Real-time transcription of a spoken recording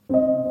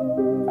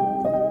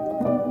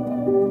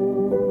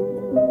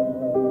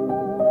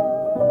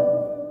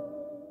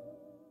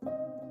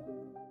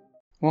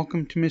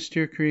welcome to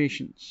Mystere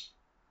Creations.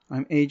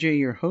 I'm AJ,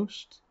 your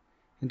host,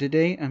 and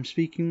today I'm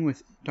speaking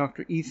with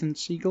Dr. Ethan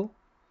Siegel.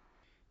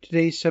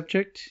 Today's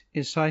subject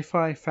is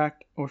sci-fi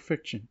fact or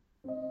fiction.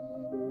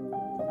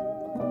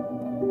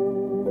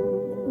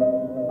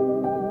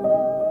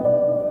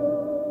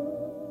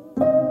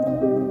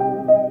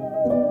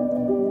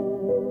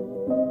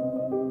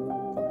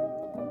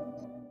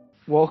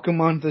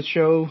 Welcome on the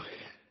show.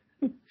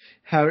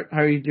 How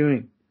are you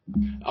doing?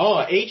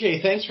 Oh,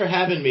 AJ, thanks for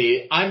having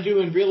me. I'm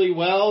doing really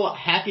well.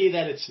 Happy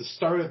that it's the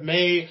start of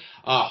May.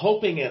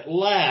 Hoping at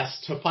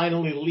last to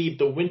finally leave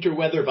the winter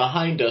weather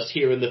behind us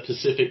here in the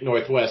Pacific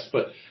Northwest,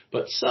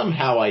 but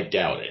somehow I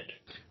doubt it.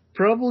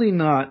 Probably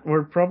not.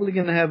 We're probably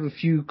going to have a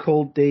few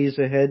cold days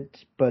ahead,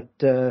 but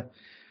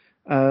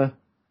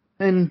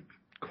and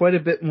quite a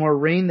bit more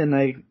rain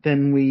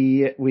than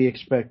we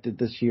expected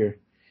this year.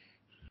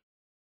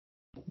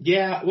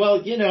 Yeah,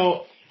 well,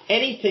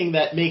 anything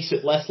that makes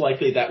it less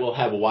likely that we'll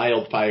have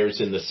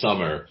wildfires in the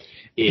summer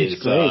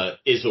is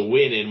a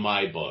win in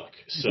my book.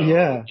 So,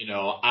 yeah.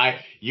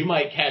 You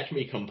might catch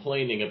me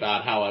complaining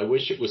about how I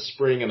wish it was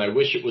spring and I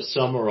wish it was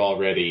summer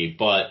already,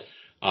 but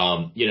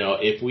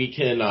if we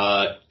can,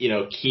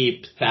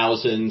 keep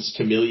thousands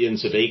to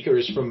millions of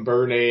acres from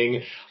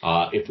burning,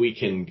 if we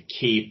can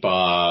keep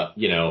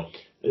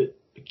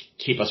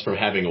us from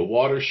having a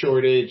water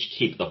shortage,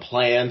 keep the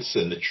plants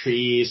and the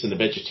trees and the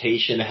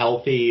vegetation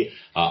healthy,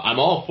 I'm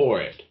all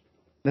for it.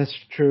 That's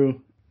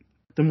true.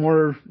 The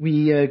more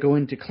we go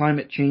into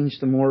climate change,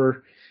 the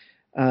more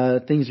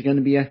things are going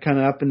to be kind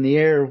of up in the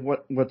air,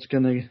 what's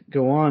going to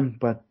go on.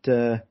 But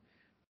the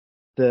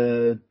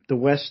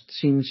West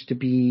seems to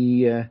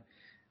be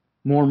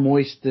more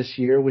moist this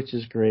year, which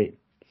is great.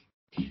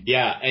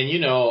 Yeah, and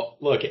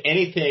look,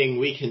 anything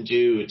we can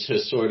do to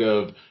sort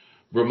of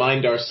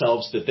remind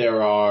ourselves that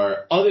there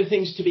are other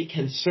things to be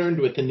concerned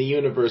with in the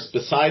universe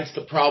besides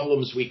the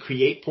problems we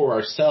create for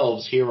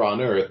ourselves here on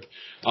Earth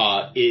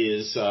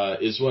is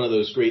one of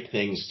those great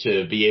things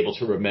to be able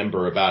to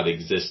remember about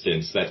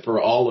existence, that for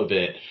all of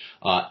it,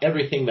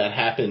 everything that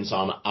happens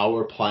on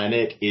our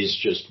planet is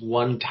just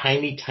one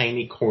tiny,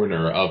 tiny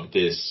corner of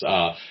this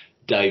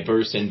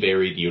diverse and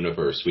varied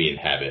universe we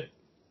inhabit.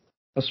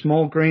 A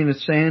small grain of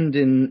sand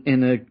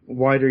in a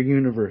wider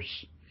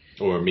universe.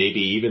 Or maybe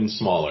even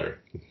smaller.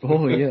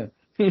 Oh, yeah.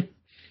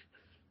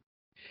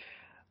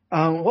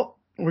 Well,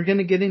 we're going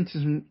to get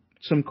into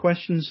some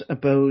questions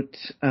about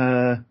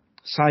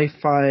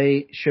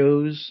sci-fi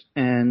shows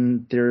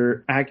and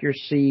their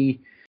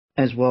accuracy,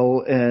 as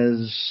well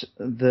as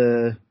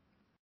the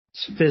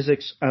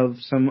physics of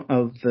some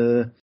of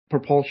the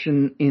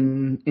propulsion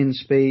in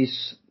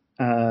space,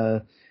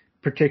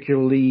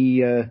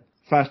 particularly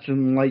faster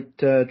than light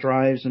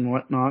drives and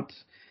whatnot,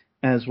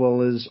 as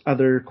well as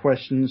other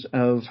questions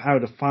of how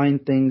to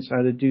find things,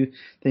 how to do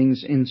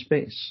things in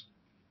space.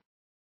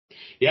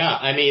 Yeah,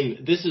 I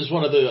mean, this is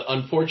one of the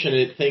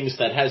unfortunate things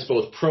that has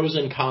both pros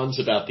and cons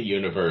about the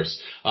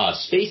universe.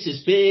 Space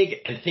is big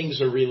and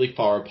things are really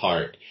far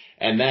apart.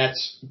 And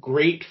that's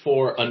great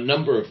for a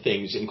number of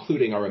things,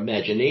 including our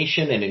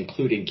imagination and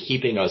including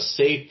keeping us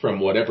safe from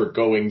whatever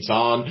goings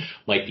on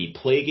might be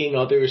plaguing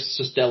other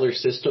stellar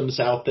systems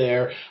out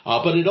there.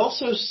 But it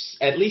also,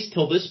 at least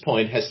till this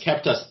point, has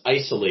kept us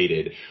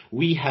isolated.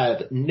 We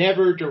have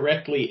never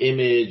directly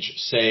imaged,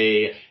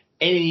 say,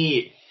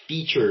 any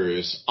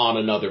features on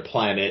another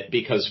planet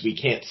because we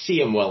can't see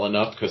them well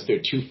enough because they're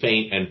too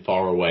faint and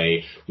far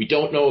away. We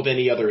don't know of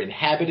any other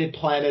inhabited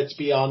planets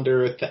beyond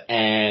Earth,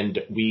 and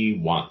we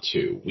want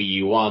to.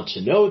 We want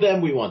to know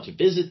them, we want to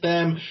visit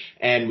them,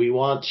 and we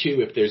want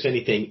to, if there's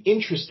anything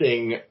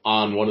interesting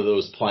on one of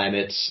those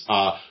planets,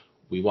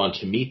 we want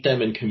to meet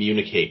them and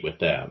communicate with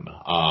them,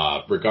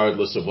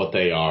 regardless of what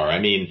they are. I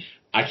mean,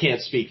 I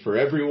can't speak for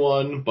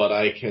everyone, but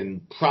I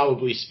can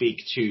probably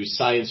speak to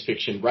science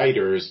fiction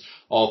writers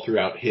all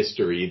throughout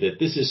history that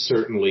this is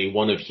certainly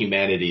one of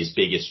humanity's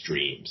biggest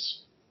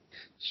dreams.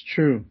 It's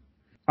true.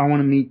 I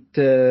want to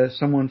meet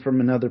someone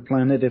from another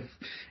planet if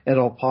at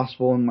all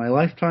possible in my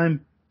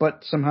lifetime,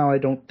 but somehow I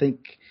don't think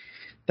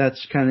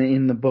that's kind of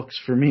in the books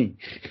for me.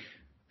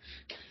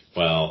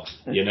 Well,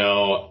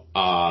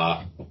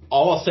 all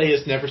I'll say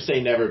is never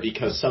say never,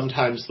 because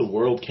sometimes the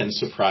world can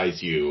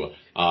surprise you.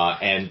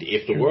 And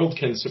if the world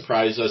can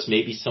surprise us,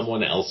 maybe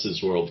someone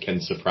else's world can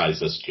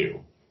surprise us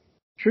too.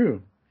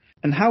 True.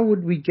 And how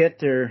would we get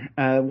there?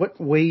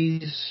 What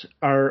ways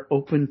are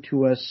open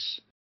to us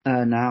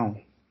now?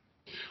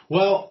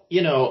 Well,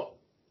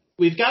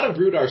 we've got to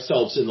root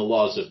ourselves in the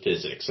laws of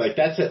physics. Like,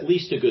 that's at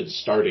least a good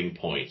starting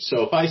point.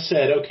 So if I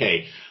said,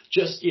 okay,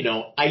 just,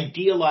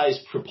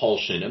 idealize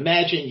propulsion.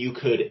 Imagine you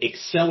could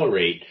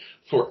accelerate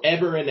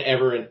forever and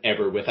ever and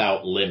ever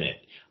without limit.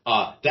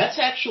 That's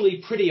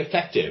actually pretty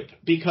effective,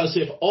 because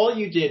if all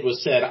you did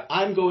was said,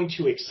 I'm going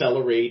to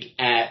accelerate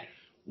at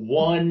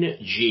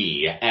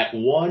 1g, at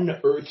one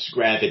Earth's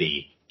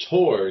gravity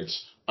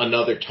towards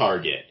another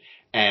target,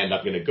 and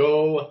I'm going to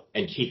go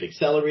and keep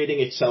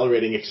accelerating.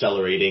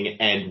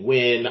 And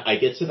when I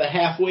get to the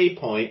halfway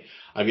point,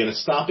 I'm going to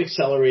stop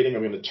accelerating.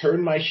 I'm going to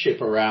turn my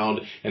ship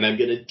around, and I'm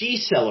going to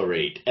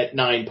decelerate at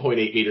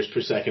 9.8 meters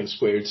per second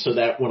squared so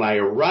that when I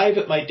arrive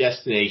at my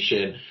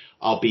destination,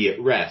 I'll be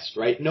at rest,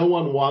 right? No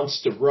one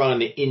wants to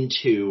run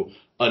into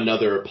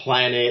another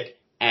planet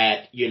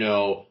at,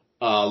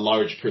 a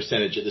large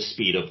percentage of the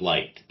speed of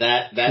light.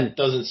 That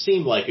doesn't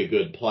seem like a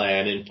good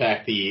plan. In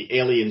fact, the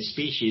alien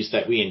species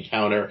that we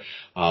encounter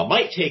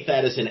might take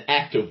that as an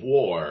act of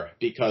war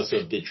because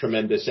of the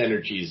tremendous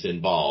energies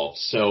involved.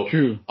 So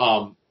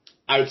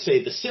I would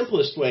say the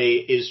simplest way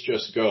is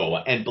just go.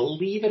 And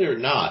believe it or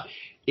not,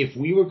 if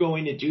we were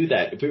going to do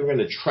that, if we were going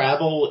to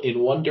travel in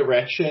one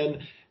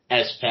direction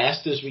as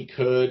fast as we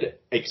could,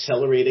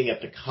 accelerating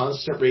at the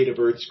constant rate of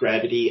Earth's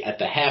gravity, at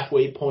the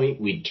halfway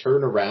point, we'd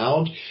turn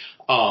around.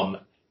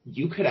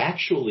 You could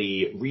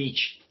actually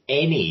reach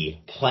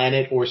any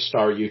planet or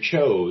star you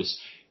chose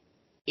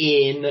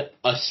in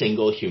a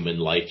single human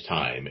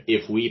lifetime.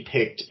 If we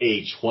picked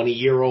a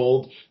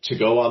 20-year-old to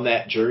go on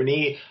that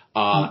journey,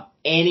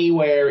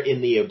 anywhere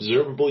in the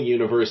observable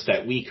universe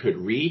that we could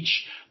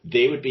reach,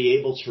 they would be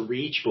able to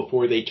reach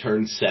before they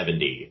turn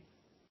 70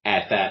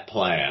 at that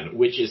plan,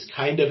 which is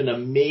kind of an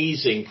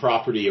amazing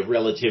property of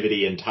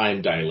relativity and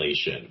time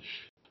dilation.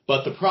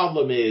 But the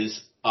problem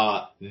is,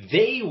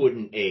 they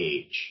wouldn't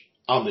age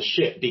on the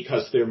ship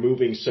because they're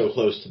moving so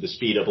close to the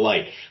speed of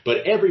light.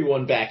 But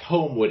everyone back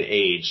home would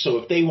age. So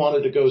if they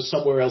wanted to go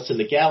somewhere else in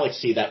the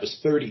galaxy that was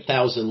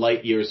 30,000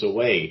 light years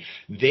away,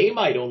 they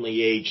might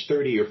only age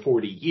 30 or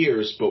 40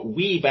 years, but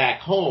we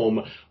back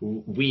home,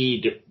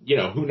 we'd,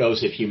 who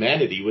knows if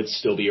humanity would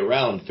still be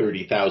around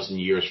 30,000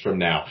 years from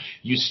now.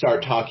 You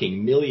start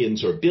talking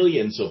millions or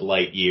billions of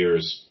light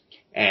years,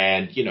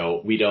 and,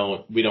 we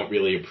don't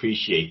really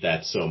appreciate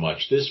that so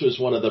much. This was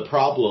one of the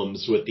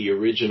problems with the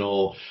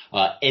original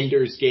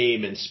Ender's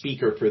Game and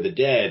Speaker for the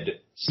Dead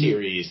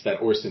series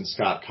that Orson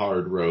Scott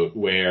Card wrote,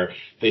 where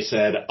they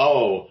said,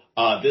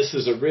 this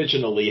is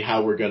originally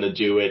how we're going to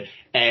do it,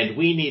 and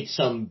we need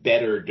some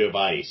better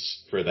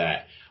device for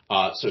that.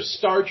 So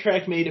Star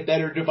Trek made a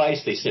better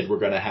device. They said we're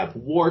going to have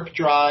warp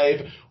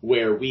drive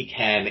where we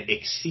can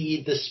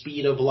exceed the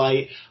speed of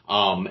light.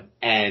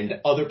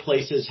 And other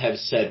places have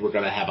said we're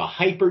going to have a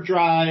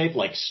hyperdrive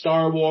like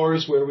Star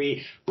Wars where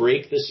we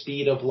break the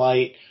speed of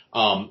light.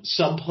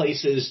 Some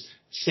places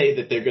say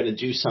that they're going to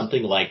do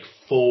something like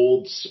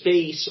fold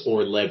space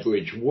or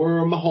leverage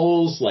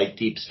wormholes like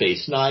Deep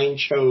Space Nine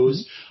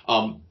chose.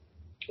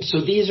 So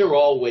these are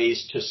all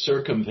ways to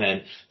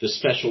circumvent the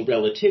special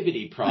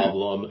relativity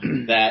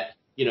problem that,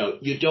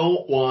 you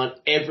don't want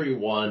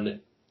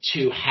everyone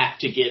to have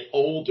to get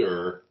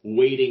older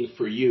waiting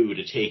for you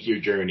to take your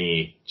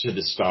journey to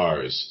the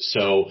stars.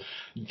 So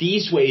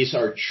these ways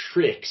are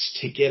tricks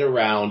to get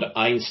around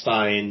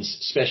Einstein's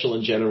special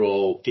and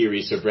general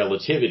theories of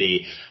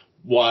relativity,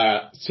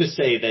 to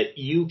say that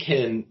you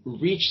can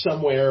reach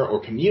somewhere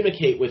or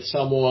communicate with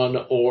someone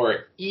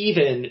or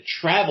even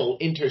travel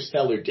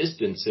interstellar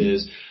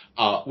distances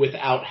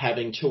without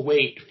having to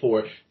wait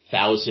for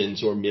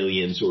thousands or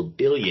millions or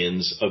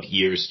billions of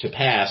years to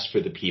pass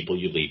for the people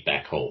you leave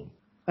back home.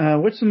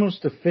 What's the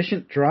most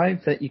efficient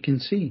drive that you can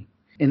see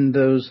in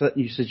those that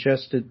you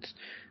suggested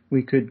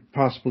we could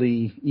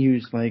possibly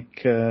use,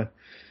 like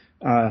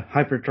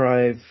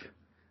hyperdrive,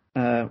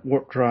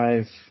 warp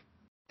drive,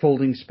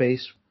 folding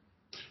space?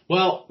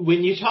 Well,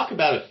 when you talk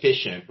about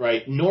efficient,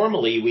 right,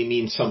 normally we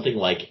mean something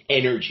like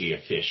energy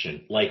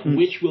efficient, like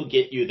which will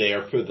get you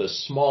there for the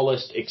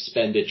smallest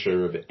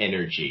expenditure of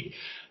energy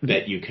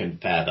that you can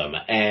fathom.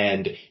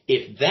 And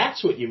if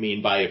that's what you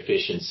mean by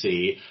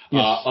efficiency,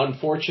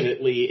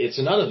 unfortunately, it's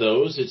none of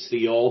those. It's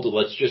the old,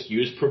 let's just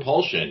use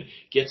propulsion.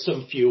 Get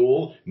some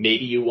fuel.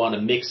 Maybe you want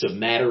a mix of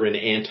matter and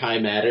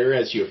antimatter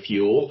as your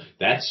fuel.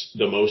 That's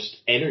the most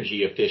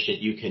energy efficient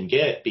you can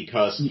get,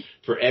 because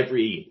for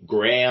every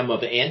gram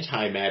of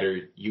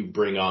antimatter you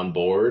bring on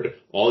board,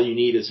 all you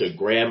need is a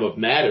gram of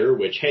matter,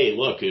 which, hey,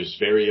 look, is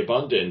very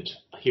abundant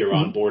here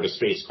on board a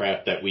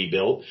spacecraft that we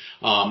built.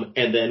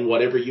 And then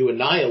whatever you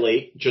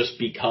annihilate just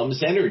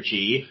becomes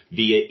energy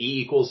via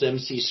E equals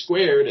mc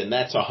squared, and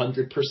that's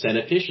 100%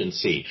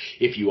 efficiency.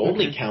 If you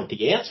only count the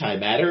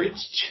antimatter,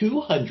 it's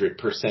 200%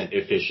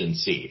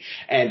 efficiency.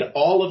 And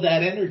all of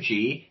that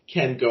energy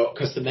can go,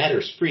 because the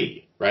matter's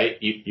free, right?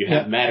 You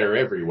have matter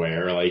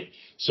everywhere,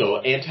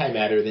 so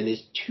antimatter then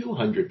is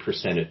 200%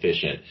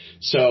 efficient.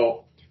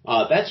 So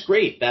that's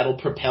great. That'll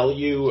propel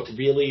you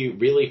really,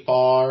 really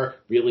far,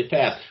 really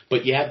fast.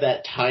 But you have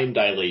that time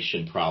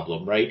dilation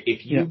problem, right?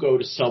 If you go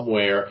to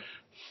somewhere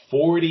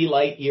 40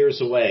 light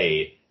years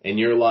away and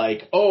you're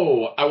like,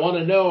 I want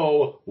to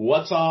know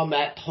what's on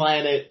that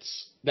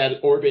planet's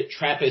that orbit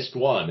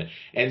TRAPPIST-1.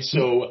 And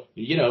so,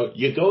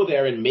 you go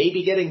there, and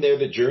maybe getting there,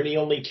 the journey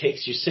only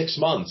takes you 6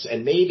 months,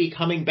 and maybe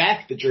coming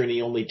back, the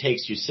journey only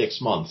takes you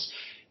 6 months.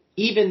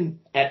 Even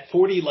at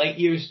 40 light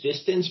years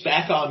distance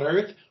back on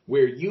Earth,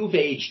 where you've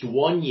aged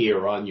 1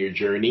 year on your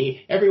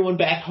journey, everyone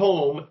back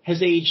home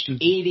has aged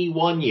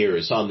 81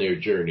 years on their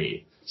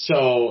journey.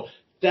 So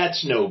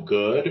that's no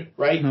good,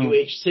 right? No. You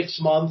age 6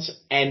 months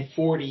and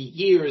 40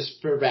 years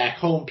for back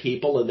home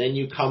people, and then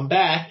you come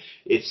back.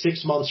 It's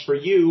 6 months for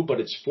you, but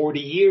it's 40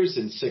 years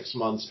and 6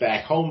 months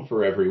back home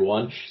for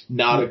everyone.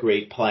 Not a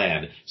great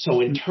plan. So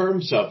in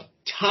terms of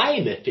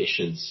time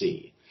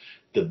efficiency,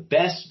 the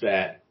best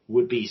bet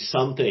would be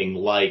something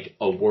like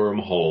a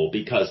wormhole,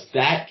 because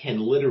that can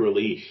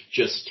literally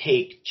just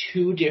take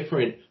two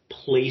different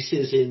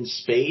places in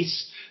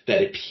space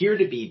that appear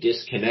to be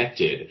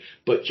disconnected.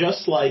 But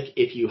just like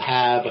if you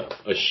have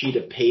a sheet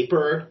of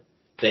paper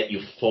that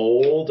you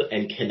fold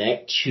and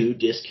connect two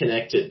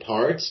disconnected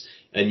parts,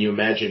 and you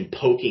imagine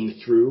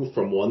poking through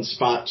from one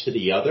spot to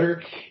the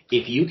other,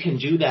 if you can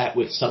do that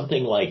with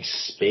something like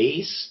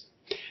space,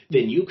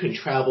 then you can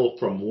travel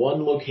from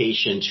one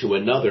location to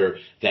another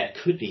that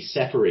could be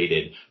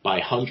separated by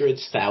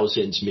hundreds,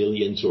 thousands,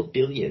 millions, or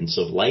billions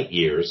of light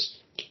years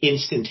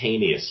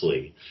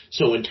instantaneously.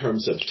 So in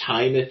terms of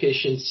time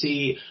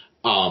efficiency,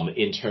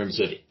 in terms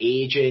of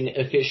aging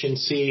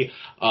efficiency,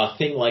 a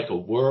thing like a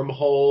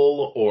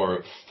wormhole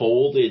or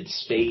folded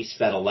space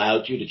that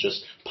allowed you to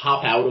just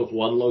pop out of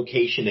one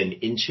location and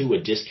into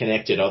a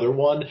disconnected other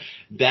one,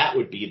 that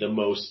would be the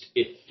most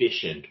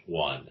efficient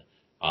one.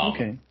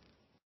 Okay.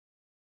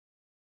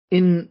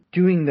 In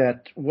doing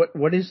that,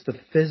 what is the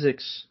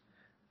physics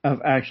of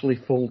actually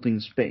folding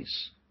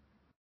space?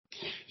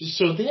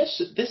 So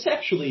this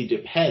actually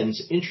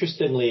depends,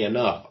 interestingly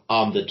enough,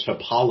 on the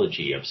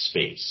topology of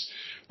space,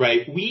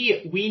 right?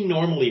 We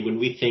normally, when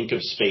we think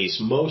of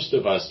space, most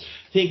of us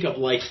think of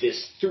like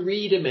this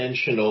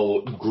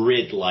three-dimensional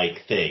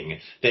grid-like thing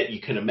that you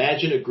can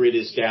imagine a grid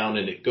is down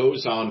and it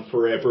goes on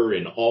forever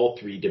in all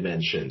three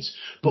dimensions.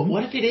 But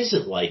what if it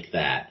isn't like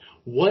that?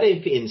 What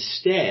if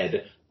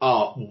instead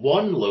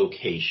one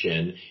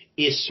location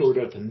is sort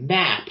of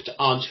mapped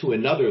onto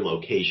another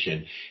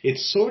location?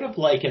 It's sort of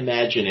like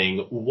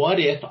imagining, what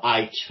if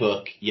I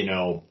took,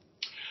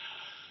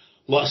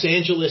 Los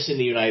Angeles in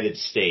the United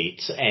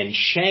States and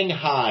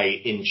Shanghai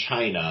in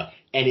China,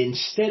 and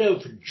instead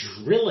of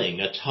drilling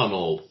a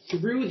tunnel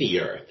through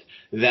the earth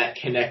that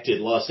connected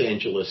Los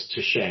Angeles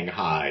to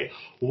Shanghai,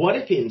 what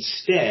if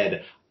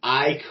instead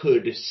I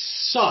could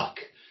suck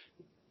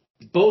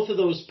both of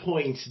those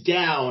points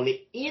down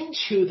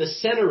into the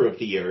center of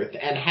the earth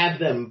and have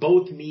them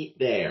both meet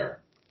there?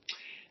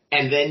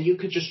 And then you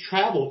could just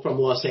travel from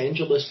Los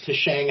Angeles to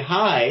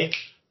Shanghai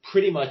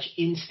pretty much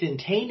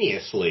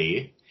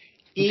instantaneously,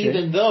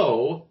 even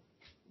though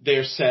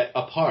they're set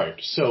apart.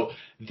 So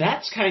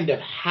that's kind of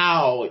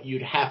how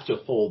you'd have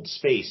to fold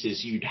space,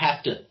 is you'd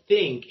have to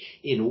think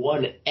in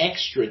one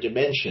extra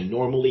dimension.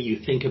 Normally you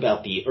think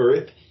about the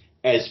earth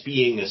as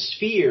being a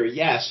sphere,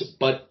 yes,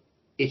 but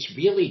it's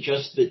really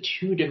just the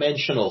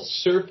two-dimensional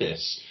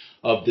surface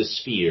of the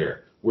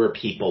sphere where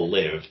people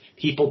live.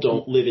 People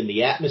don't live in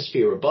the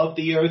atmosphere above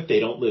the earth.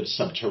 They don't live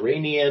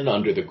subterranean,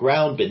 under the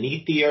ground,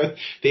 beneath the earth.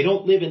 They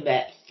don't live in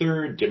that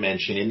third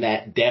dimension, in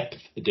that depth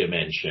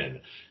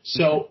dimension.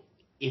 So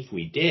if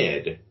we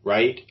did,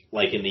 right,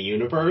 like in the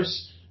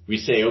universe, we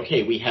say,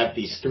 okay, we have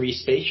these three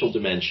spatial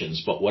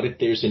dimensions, but what if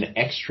there's an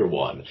extra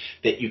one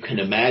that you can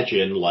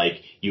imagine,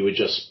 like you would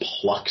just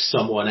pluck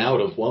someone out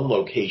of one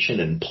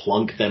location and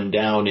plunk them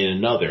down in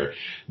another?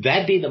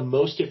 That'd be the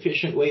most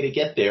efficient way to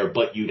get there,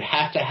 but you'd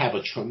have to have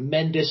a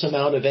tremendous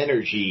amount of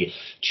energy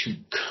to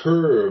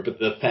curve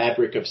the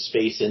fabric of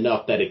space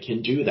enough that it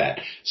can do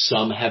that.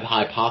 Some have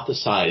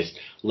hypothesized,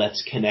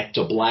 let's connect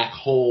a black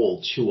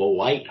hole to a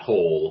white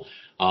hole.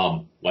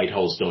 White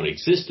holes don't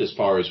exist as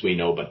far as we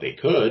know, but they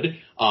could.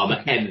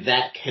 And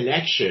that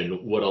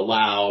connection would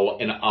allow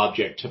an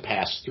object to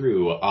pass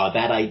through.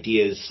 That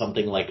idea is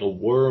something like a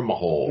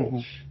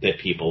wormhole that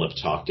people have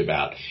talked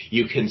about.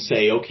 You can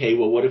say, okay,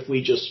 well, what if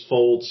we just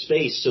fold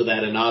space so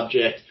that an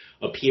object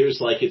appears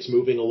like it's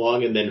moving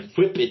along and then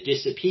whip, it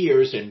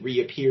disappears and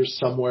reappears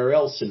somewhere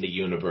else in the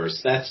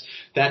universe?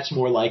 That's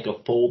more like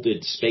a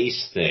folded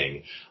space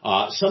thing.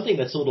 Something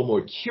that's a little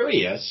more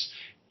curious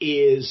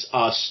is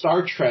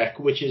Star Trek,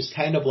 which is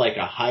kind of like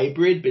a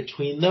hybrid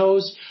between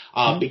those,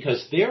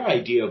 because their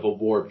idea of a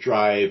warp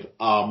drive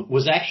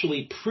was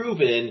actually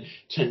proven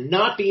to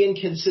not be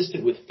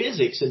inconsistent with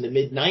physics in the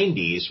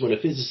mid-90s, when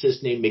a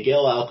physicist named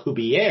Miguel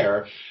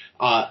Alcubierre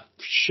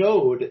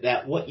showed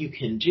that what you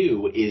can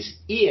do is,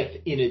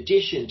 if in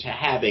addition to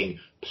having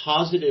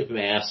positive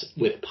mass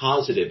with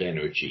positive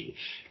energy,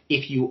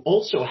 if you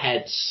also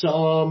had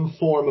some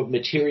form of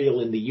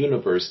material in the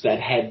universe that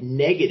had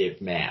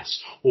negative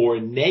mass or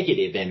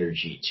negative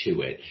energy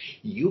to it,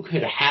 you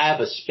could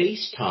have a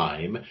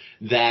space-time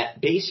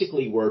that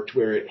basically worked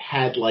where it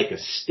had like a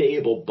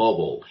stable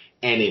bubble,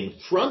 and in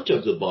front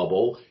of the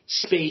bubble,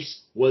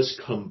 space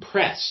was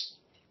compressed.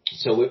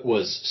 So it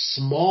was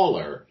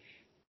smaller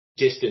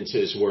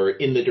distances were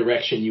in the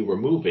direction you were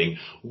moving,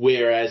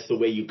 whereas the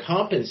way you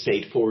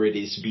compensate for it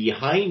is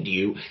behind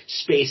you,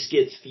 space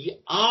gets the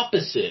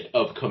opposite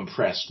of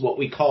compressed, what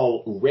we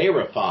call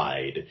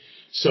rarefied.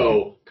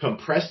 So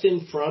compressed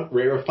in front,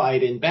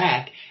 rarefied in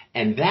back,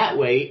 and that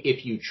way,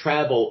 if you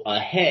travel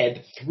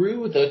ahead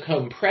through the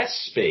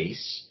compressed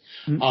space,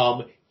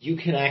 you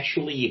can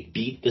actually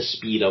beat the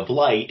speed of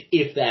light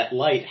if that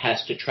light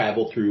has to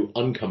travel through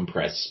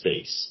uncompressed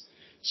space.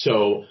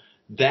 So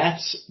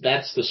that's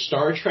the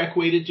Star Trek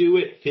way to do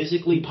it,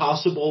 physically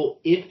possible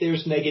if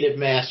there's negative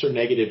mass or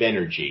negative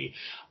energy.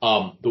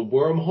 The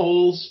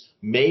wormholes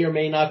may or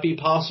may not be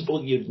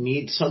possible. You'd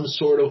need some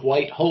sort of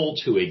white hole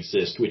to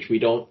exist, which we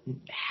don't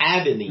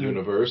have in the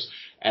universe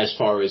as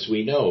far as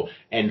we know.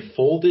 And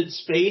folded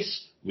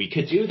space, we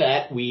could do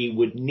that. We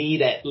would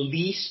need at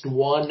least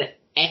one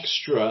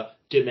extra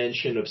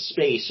dimension of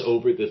space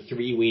over the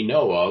three we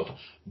know of,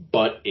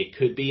 but it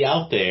could be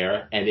out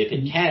there, and if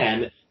it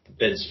can,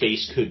 then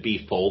space could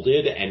be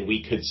folded, and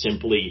we could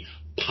simply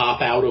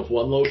pop out of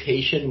one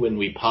location when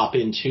we pop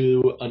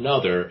into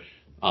another,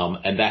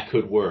 and that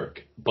could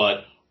work.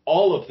 But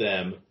all of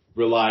them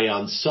rely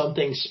on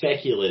something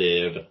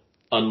speculative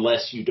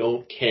unless you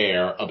don't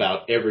care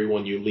about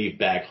everyone you leave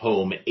back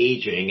home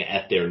aging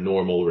at their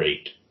normal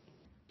rate.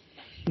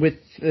 With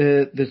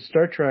the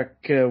Star Trek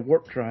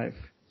warp drive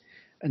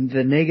and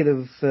the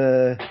negative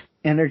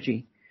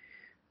energy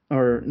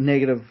or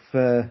negative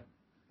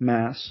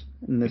mass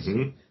in this,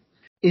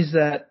 is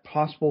that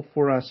possible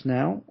for us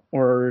now,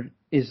 or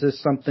is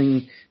this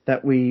something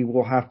that we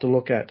will have to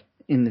look at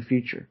in the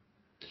future?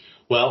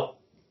 Well,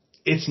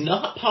 it's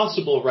not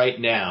possible right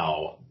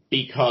now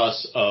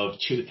because of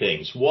two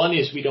things. One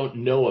is we don't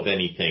know of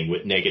anything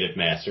with negative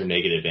mass or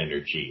negative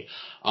energy.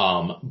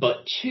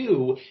 But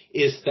two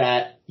is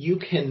that you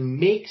can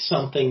make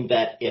something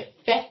that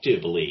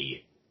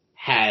effectively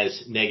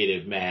has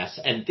negative mass,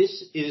 and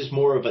this is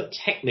more of a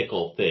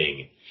technical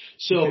thing.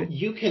 So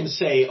you can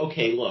say,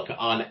 okay, look,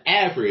 on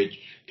average,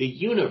 the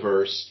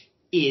universe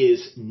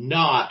is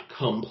not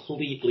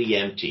completely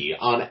empty.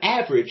 On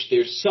average,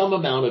 there's some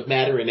amount of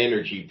matter and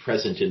energy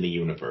present in the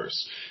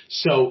universe.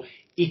 So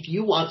if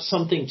you want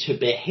something to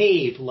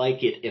behave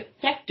like it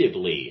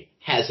effectively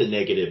has a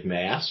negative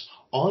mass,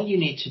 all you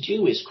need to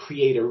do is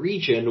create a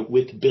region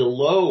with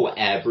below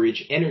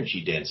average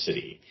energy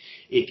density.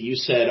 If you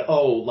said,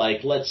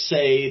 let's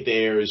say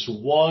there's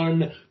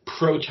 1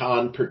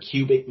 proton per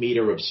cubic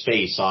meter of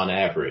space on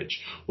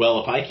average.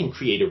 Well, if I can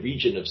create a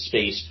region of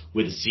space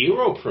with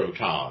 0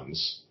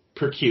 protons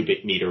per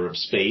cubic meter of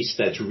space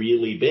that's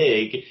really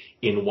big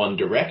in one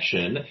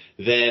direction,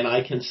 then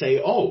I can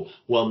say,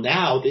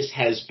 now this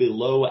has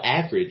below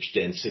average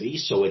density,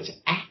 so it's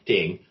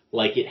acting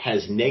like it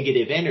has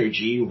negative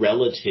energy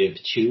relative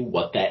to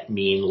what that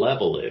mean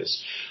level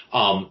is.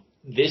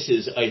 This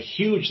is a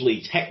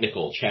hugely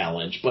technical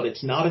challenge, but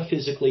it's not a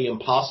physically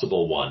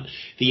impossible one.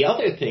 The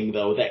other thing,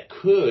 though, that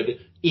could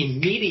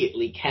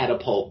immediately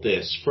catapult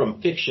this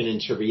from fiction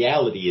into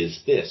reality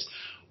is this.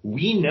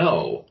 We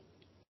know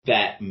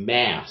that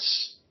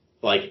mass,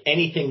 like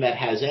anything that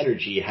has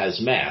energy, has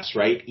mass,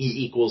 right?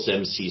 E equals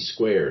mc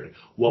squared.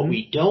 What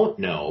we don't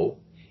know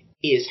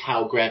is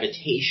how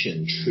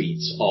gravitation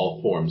treats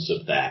all forms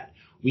of that.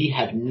 We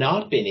have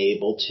not been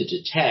able to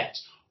detect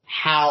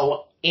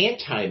how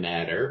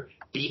antimatter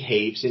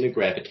behaves in a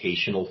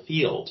gravitational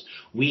field.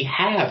 We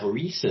have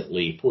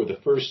recently, for the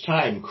first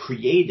time,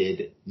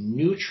 created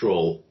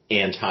neutral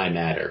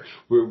antimatter,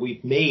 where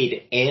we've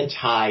made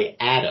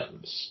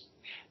anti-atoms.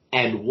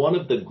 And one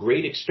of the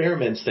great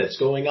experiments that's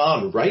going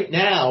on right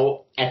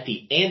now at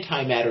the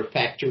antimatter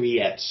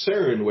factory at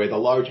CERN, where the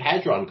Large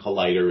Hadron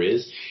Collider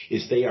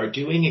is they are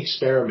doing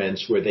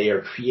experiments where they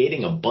are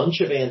creating a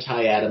bunch of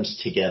anti-atoms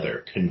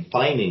together,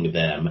 confining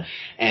them,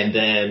 and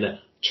then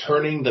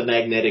turning the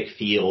magnetic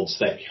fields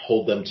that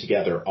hold them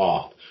together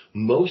off.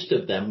 Most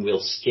of them will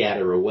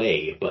scatter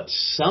away, but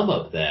some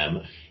of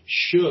them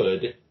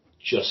should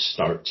just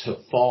start to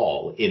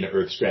fall in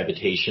Earth's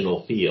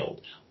gravitational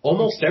field.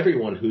 Almost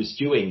everyone who's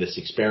doing this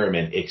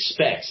experiment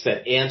expects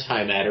that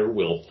antimatter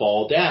will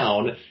fall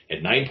down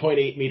at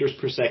 9.8 meters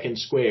per second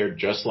squared,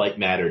 just like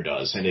matter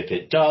does. And if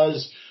it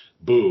does,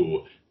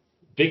 boo.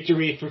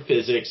 Victory for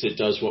physics. It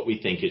does what we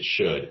think it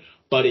should.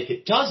 But if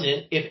it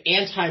doesn't, if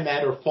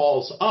antimatter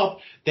falls up,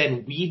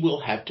 then we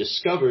will have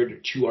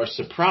discovered, to our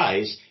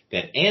surprise,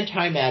 that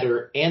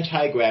antimatter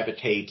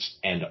anti-gravitates,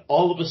 and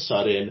all of a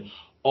sudden,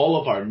 all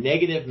of our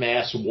negative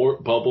mass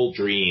warp bubble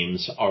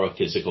dreams are a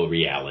physical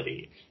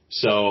reality.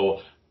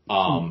 So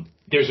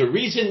there's a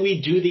reason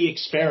we do the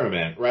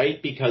experiment, right?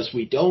 Because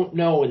we don't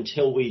know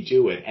until we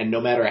do it. And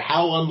no matter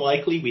how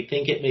unlikely we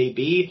think it may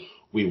be,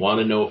 we want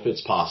to know if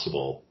it's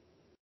possible.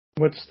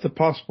 What's the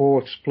possible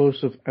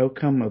explosive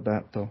outcome of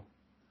that, though?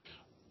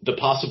 The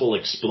possible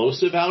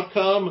explosive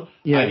outcome?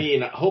 Yeah. I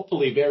mean,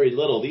 hopefully very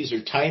little. These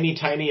are tiny,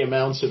 tiny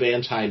amounts of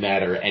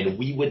antimatter, and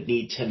we would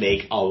need to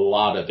make a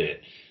lot of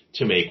it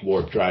to make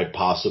warp drive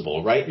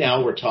possible. Right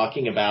now, we're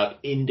talking about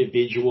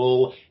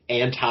individual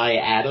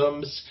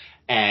anti-atoms,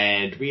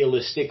 and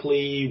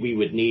realistically, we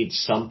would need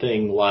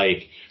something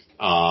like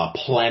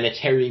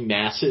planetary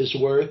masses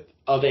worth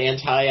of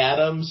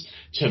anti-atoms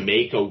to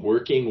make a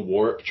working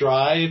warp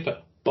drive.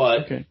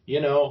 But,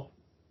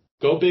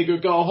 go big or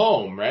go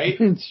home, right?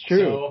 It's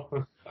true.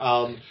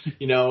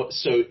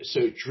 So,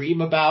 so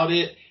dream about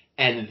it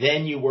and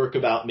then you work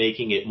about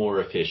making it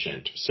more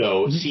efficient.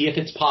 So see if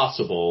it's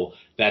possible.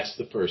 That's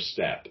the first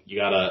step. You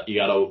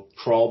gotta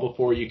crawl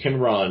before you can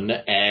run,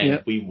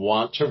 and we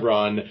want to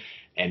run,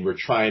 and we're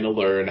trying to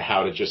learn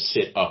how to just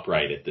sit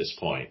upright at this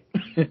point.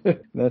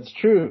 That's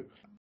true.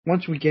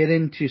 Once we get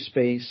into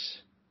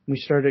space, we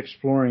start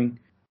exploring,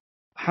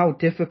 how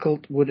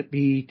difficult would it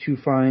be to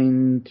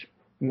find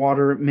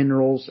water,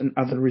 minerals, and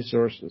other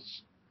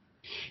resources?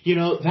 You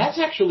know, that's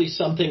actually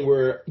something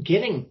we're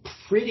getting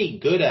pretty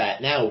good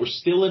at now. We're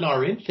still in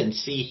our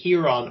infancy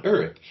here on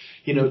Earth.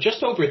 You know,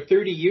 just over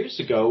 30 years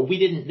ago, we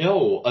didn't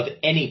know of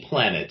any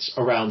planets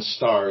around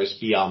stars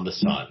beyond the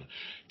sun.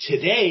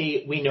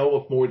 Today, we know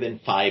of more than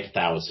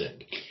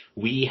 5,000.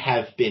 We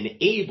have been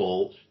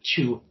able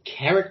to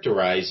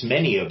characterize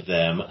many of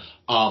them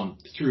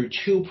through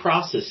two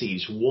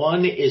processes.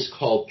 One is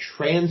called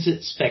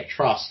transit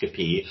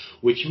spectroscopy,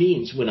 which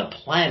means when a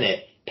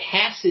planet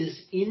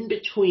passes in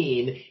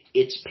between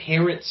its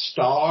parent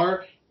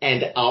star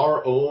and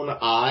our own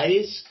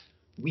eyes,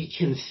 we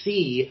can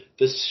see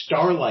the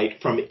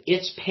starlight from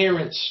its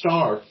parent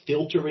star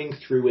filtering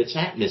through its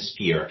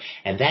atmosphere,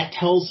 and that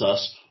tells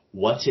us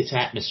what's its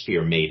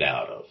atmosphere made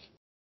out of.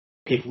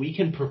 If we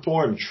can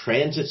perform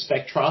transit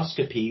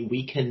spectroscopy,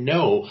 we can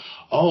know,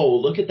 oh,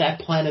 look at that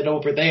planet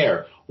over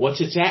there. What's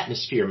its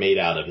atmosphere made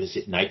out of? Is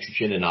it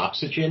nitrogen and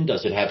oxygen?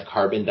 Does it have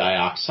carbon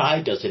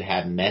dioxide? Does it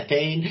have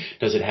methane?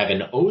 Does it have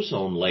an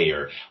ozone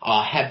layer?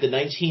 Have the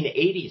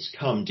 1980s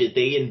come? Did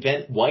they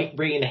invent white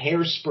rain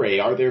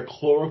hairspray? Are there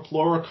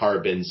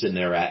chlorofluorocarbons in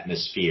their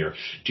atmosphere?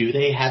 Do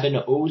they have an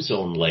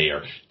ozone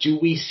layer? Do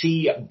we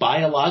see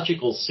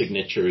biological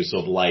signatures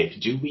of life?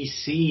 Do we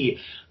see,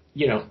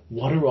 you know,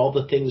 what are all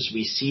the things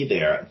we see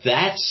there?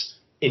 That's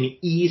an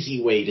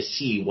easy way to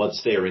see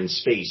what's there in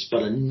space.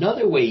 But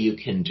another way you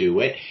can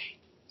do it,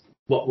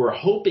 what we're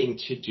hoping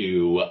to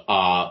do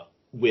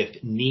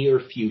with near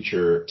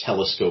future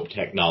telescope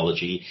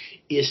technology,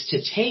 is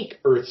to take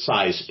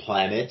Earth-sized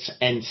planets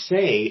and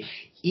say,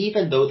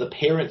 even though the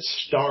parent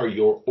star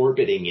you're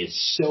orbiting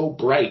is so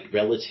bright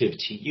relative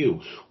to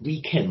you,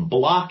 we can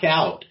block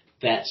out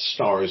that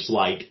star's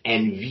light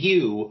and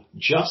view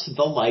just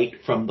the light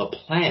from the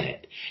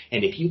planet.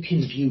 And if you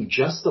can view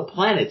just the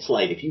planet's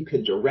light, if you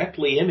can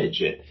directly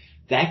image it,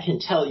 that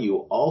can tell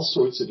you all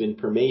sorts of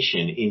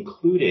information,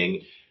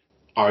 including,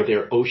 are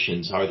there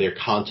oceans, are there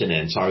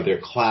continents, are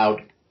there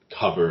cloud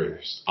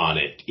covers on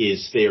it?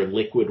 Is there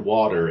liquid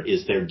water?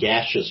 Is there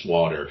gaseous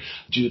water?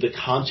 Do the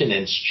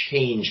continents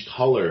change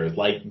color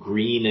like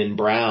green and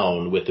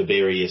brown with the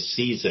various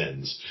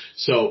seasons?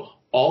 So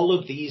all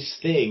of these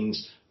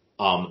things,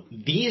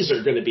 these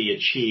are going to be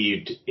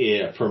achieved,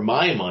 for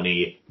my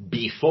money,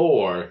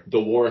 before the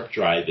warp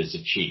drive is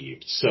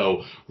achieved.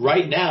 So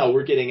right now,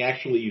 we're getting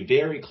actually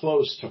very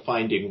close to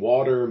finding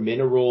water,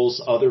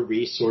 minerals, other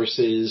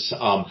resources.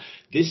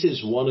 This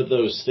is one of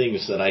those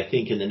things that I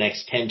think in the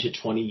next 10 to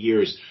 20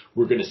 years,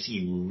 we're going to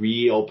see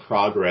real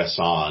progress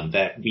on,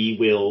 that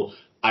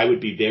I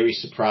would be very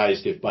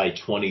surprised if by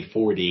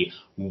 2040,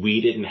 we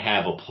didn't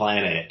have a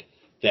planet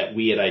that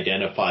we had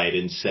identified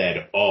and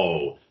said,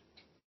 oh,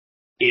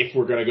 if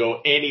we're going to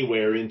go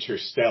anywhere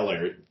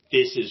interstellar,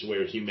 this is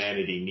where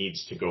humanity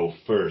needs to go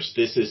first.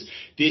 This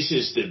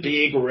is the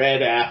big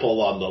red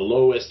apple on the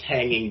lowest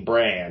hanging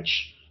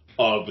branch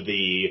of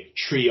the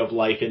tree of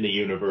life in the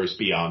universe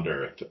beyond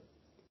Earth.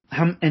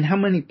 How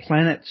many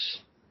planets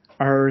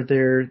are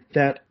there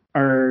that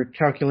are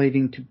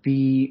calculating to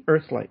be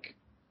Earth-like?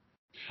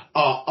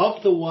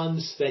 Of the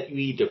ones that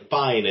we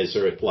define as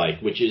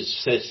Earth-like, which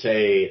is,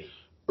 say,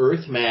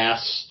 Earth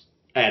mass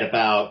at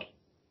about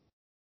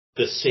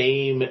the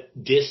same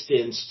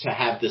distance to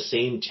have the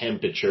same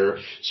temperature.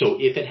 So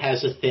if it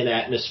has a thin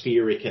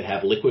atmosphere, it could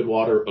have liquid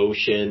water,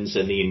 oceans,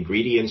 and the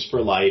ingredients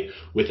for life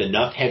with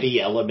enough heavy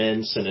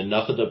elements and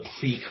enough of the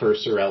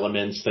precursor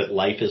elements that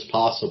life is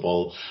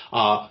possible.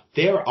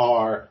 There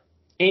are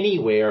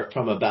anywhere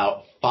from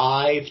about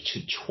 5 to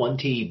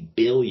 20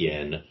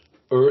 billion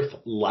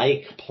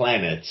Earth-like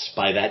planets,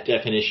 by that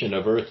definition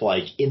of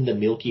Earth-like, in the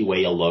Milky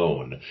Way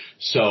alone.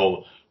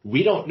 So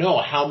we don't know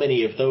how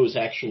many of those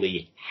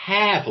actually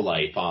have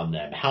life on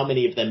them, how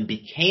many of them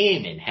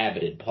became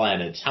inhabited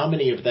planets, how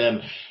many of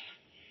them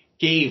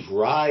gave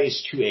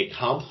rise to a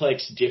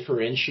complex,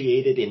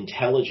 differentiated,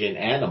 intelligent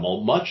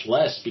animal, much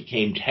less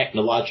became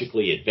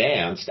technologically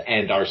advanced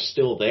and are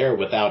still there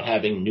without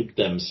having nuked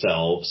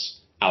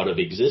themselves out of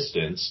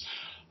existence.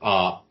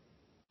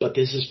 But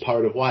this is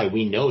part of why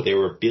we know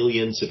there are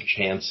billions of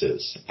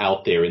chances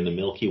out there in the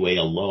Milky Way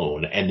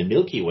alone. And the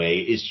Milky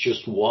Way is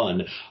just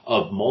one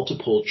of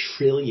multiple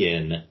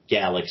trillion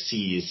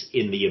galaxies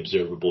in the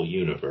observable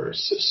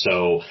universe.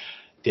 So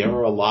there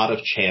are a lot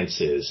of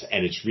chances,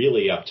 and it's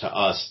really up to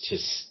us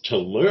to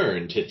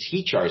learn, to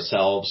teach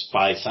ourselves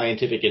by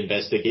scientific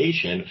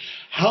investigation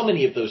how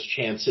many of those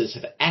chances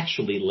have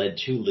actually led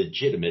to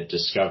legitimate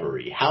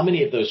discovery. How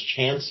many of those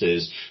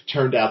chances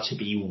turned out to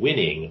be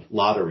winning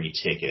lottery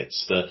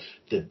tickets.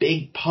 The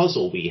big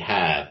puzzle we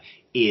have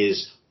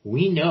is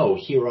we know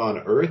here on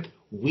Earth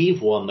we've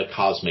won the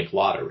cosmic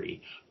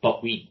lottery,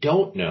 but we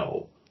don't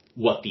know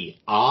what the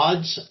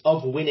odds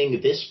of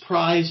winning this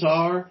prize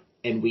are,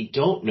 and we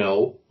don't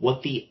know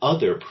what the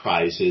other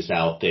prizes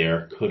out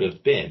there could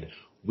have been.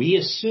 We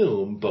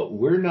assume, but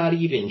we're not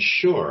even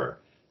sure,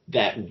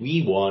 that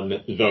we won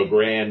the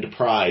grand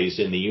prize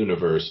in the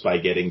universe by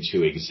getting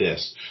to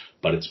exist.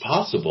 But it's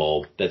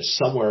possible that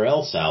somewhere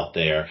else out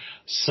there,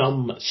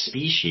 some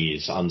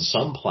species on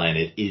some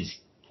planet is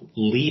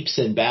leaps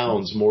and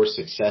bounds more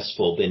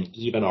successful than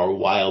even our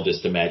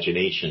wildest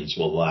imaginations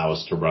will allow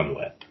us to run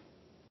with.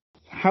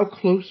 How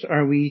close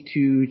are we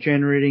to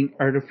generating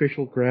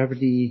artificial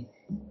gravity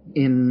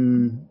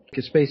in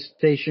a space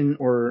station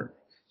or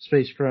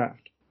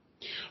spacecraft?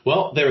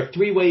 Well, there are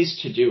 3 ways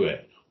to do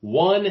it.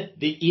 One,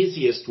 the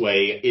easiest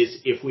way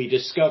is if we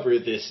discover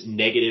this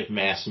negative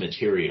mass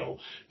material,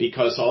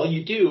 because all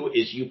you do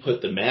is you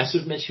put the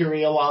massive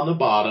material on the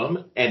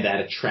bottom and that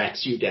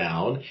attracts you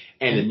down,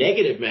 and the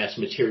negative mass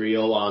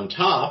material on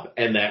top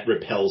and that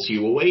repels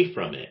you away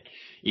from it.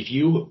 If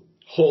you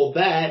hold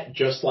that,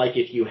 just like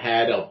if you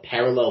had a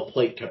parallel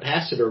plate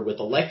capacitor with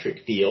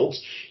electric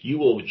fields, you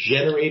will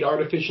generate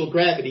artificial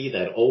gravity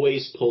that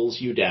always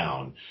pulls you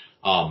down.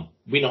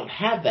 We don't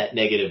have that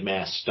negative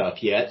mass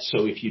stuff yet,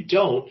 so if you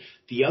don't,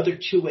 the other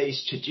 2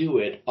 ways to do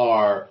it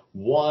are,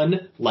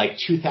 one, like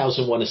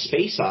 2001: A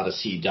Space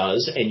Odyssey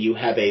does, and you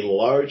have a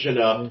large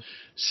enough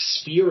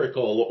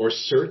spherical or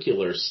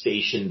circular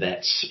station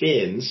that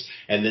spins,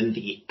 and then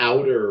the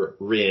outer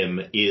rim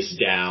is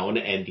down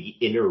and the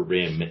inner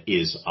rim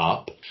is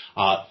up.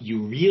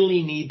 You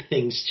really need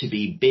things to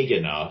be big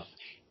enough.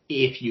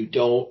 If you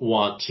don't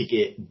want to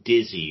get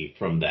dizzy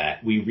from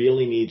that, we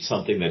really need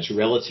something that's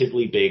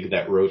relatively big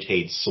that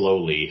rotates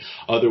slowly.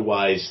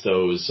 Otherwise,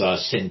 those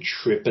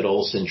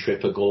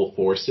centrifugal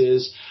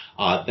forces,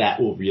 that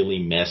will really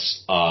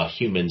mess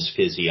humans'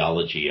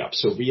 physiology up.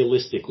 So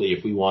realistically,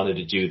 if we wanted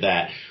to do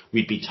that,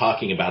 we'd be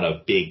talking about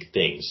a big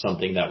thing,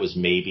 something that was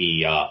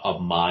maybe a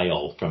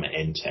mile from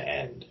end to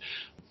end.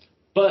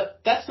 But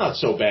that's not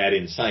so bad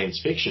in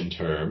science fiction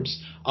terms.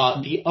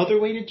 The other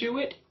way to do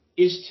it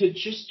is to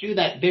just do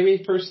that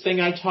very first thing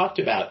I talked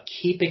about,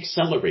 keep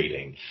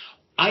accelerating.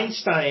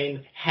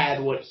 Einstein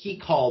had what he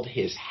called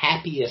his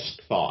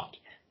happiest thought.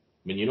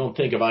 I mean, you don't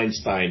think of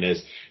Einstein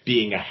as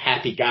being a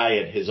happy guy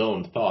at his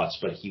own thoughts,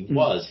 but he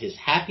was. His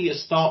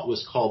happiest thought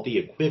was called the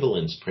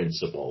equivalence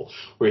principle,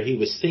 where he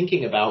was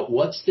thinking about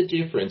what's the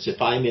difference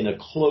if I'm in a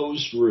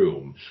closed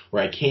room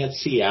where I can't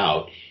see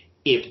out,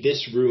 if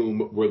this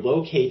room were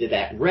located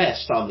at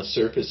rest on the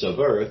surface of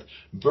Earth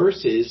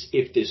versus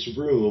if this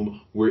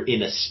room were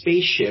in a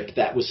spaceship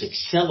that was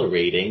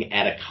accelerating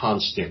at a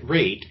constant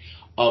rate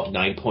of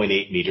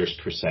 9.8 meters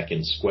per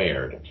second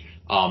squared.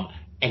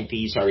 And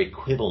these are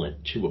equivalent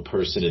to a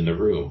person in the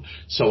room.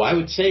 So I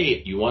would say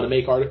if you want to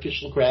make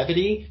artificial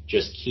gravity,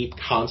 just keep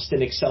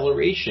constant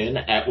acceleration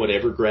at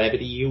whatever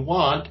gravity you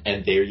want,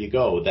 and there you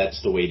go.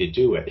 That's the way to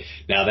do it.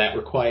 Now that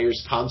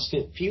requires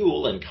constant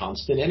fuel and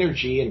constant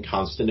energy and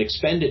constant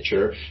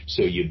expenditure,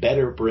 so you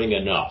better bring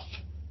enough.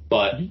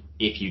 But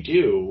if you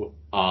do,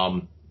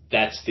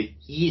 that's the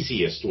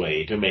easiest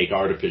way to make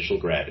artificial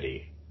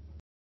gravity.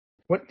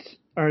 What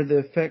are the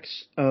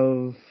effects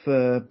of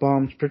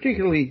bombs,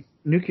 particularly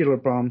nuclear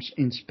bombs,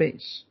 in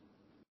space?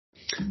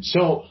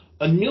 So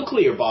a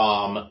nuclear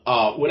bomb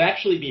would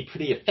actually be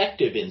pretty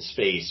effective in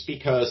space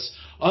because,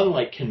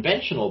 unlike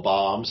conventional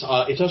bombs,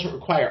 it doesn't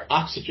require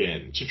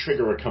oxygen to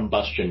trigger a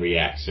combustion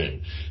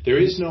reaction. There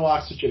is no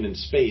oxygen in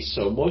space,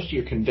 so most of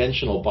your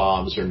conventional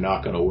bombs are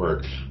not going to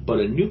work. But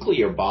a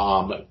nuclear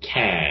bomb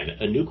can.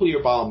 A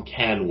nuclear bomb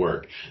can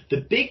work. The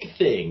big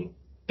thing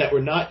that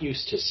we're not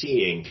used to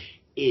seeing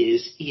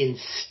is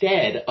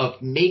instead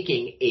of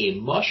making a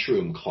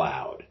mushroom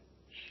cloud,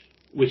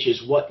 which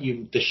is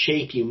the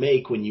shape you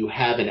make when you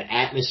have an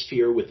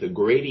atmosphere with a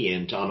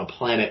gradient on a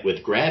planet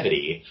with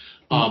gravity,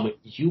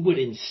 you would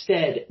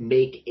instead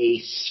make a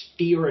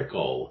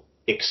spherical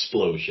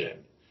explosion.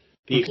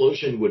 The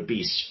explosion would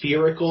be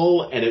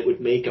spherical, and it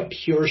would make a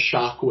pure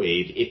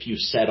shockwave if you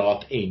set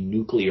off a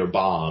nuclear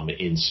bomb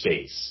in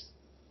space.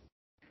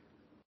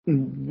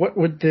 What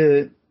would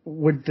the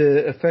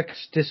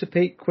effects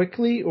dissipate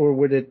quickly, or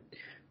would it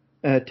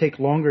take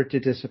longer to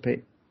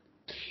dissipate?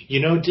 You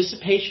know,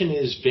 dissipation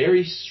is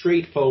very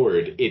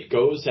straightforward. It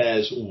goes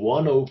as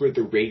 1 over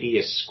the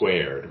radius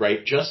squared,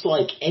 right? Just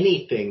like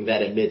anything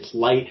that emits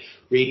light,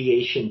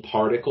 radiation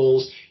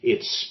particles,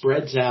 it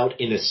spreads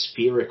out in a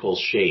spherical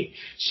shape.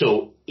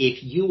 So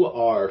if you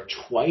are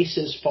twice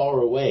as far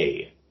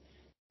away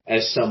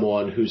as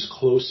someone who's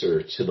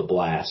closer to the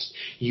blast,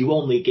 you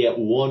only get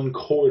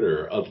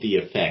 1/4 of the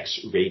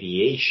effects: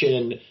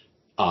 radiation,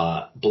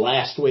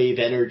 blast wave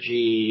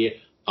energy,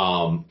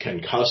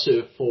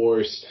 concussive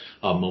force,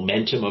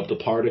 momentum of the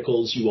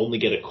particles. You only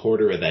get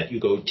 1/4 of that. You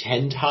go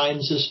 10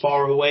 times as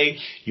far away,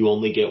 you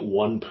only get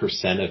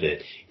 1% of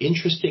it.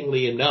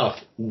 Interestingly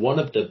enough, one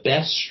of the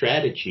best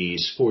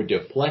strategies for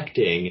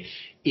deflecting,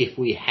 if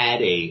we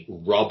had a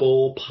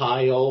rubble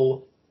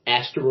pile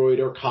asteroid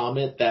or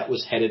comet that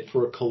was headed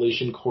for a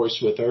collision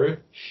course with Earth,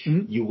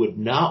 you would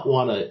not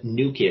want to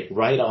nuke it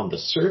right on the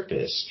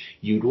surface.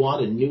 You'd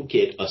want to nuke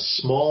it a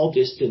small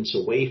distance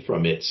away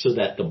from it so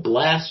that the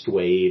blast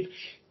wave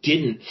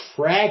didn't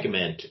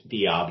fragment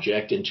the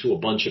object into a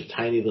bunch of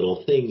tiny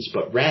little things,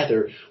 but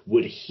rather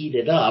would heat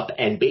it up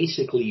and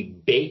basically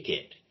bake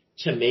it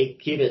to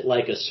give it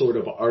like a sort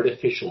of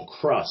artificial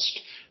crust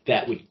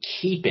that would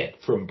keep it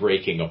from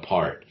breaking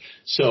apart.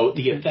 So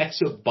the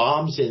effects of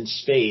bombs in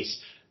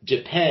space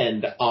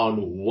depend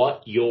on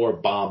what you're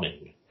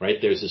bombing, right?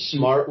 There's a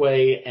smart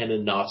way and a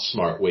not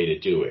smart way to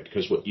do it,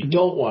 because what you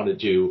don't want to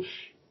do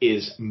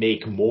is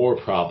make more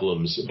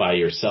problems by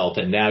yourself,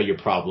 and now your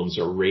problems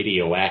are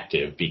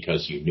radioactive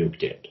because you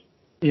nuked it.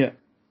 Yeah.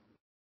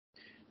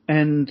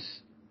 And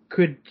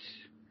could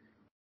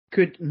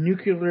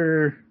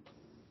nuclear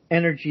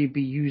energy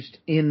be used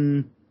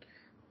in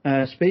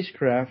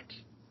spacecraft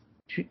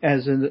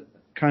as a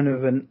kind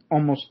of an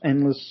almost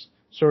endless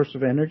source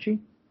of energy?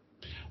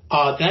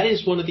 That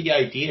is one of the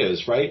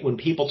ideas, right? When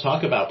people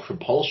talk about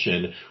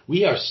propulsion,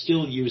 we are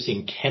still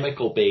using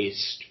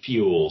chemical-based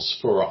fuels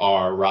for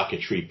our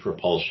rocketry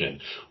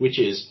propulsion, which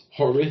is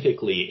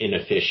horrifically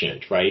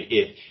inefficient, right?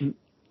 If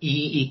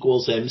E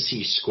equals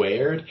mc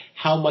squared,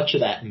 how much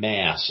of that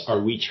mass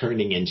are we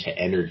turning into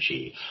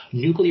energy?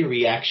 Nuclear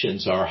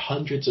reactions are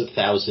hundreds of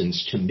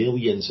thousands to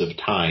millions of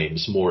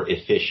times more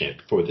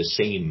efficient for the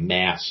same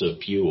mass of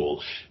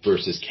fuel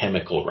versus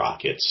chemical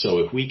rockets. So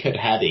if we could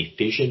have a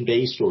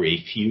fission-based or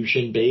a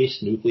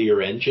fusion-based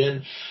nuclear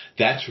engine,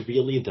 that's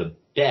really the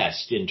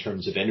best in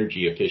terms of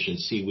energy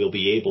efficiency we'll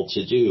be able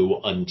to do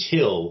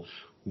until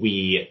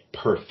we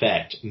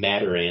perfect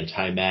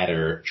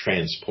matter-antimatter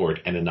transport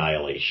and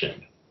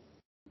annihilation.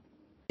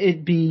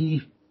 It'd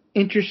be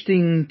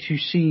interesting to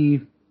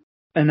see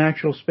an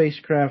actual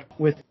spacecraft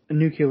with a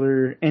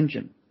nuclear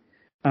engine.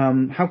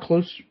 How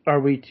close are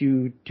we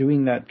to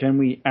doing that? Can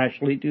we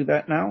actually do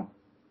that now?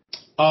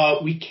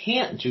 We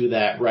can't do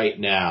that right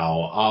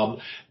now.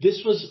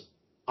 This was,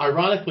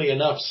 ironically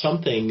enough,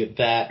 something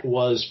that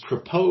was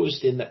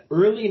proposed in the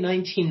early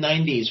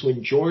 1990s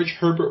when George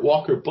Herbert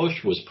Walker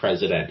Bush was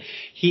president.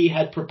 He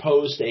had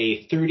proposed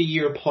a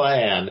 30-year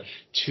plan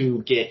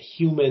to get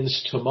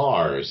humans to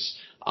Mars.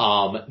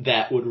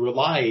 That would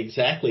rely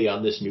exactly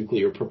on this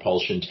nuclear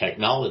propulsion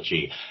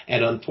technology.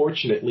 And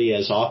unfortunately,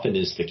 as often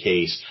is the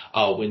case,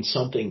 when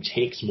something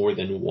takes more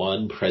than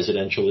one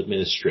presidential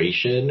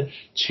administration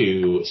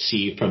to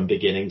see from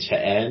beginning to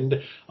end,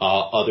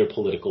 other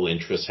political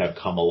interests have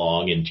come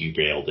along and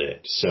derailed it.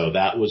 So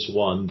that was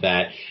one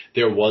that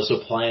there was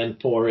a plan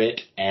for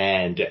it,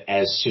 and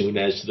as soon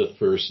as the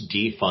first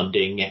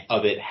defunding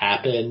of it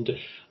happened,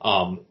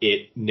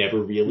 it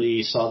never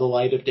really saw the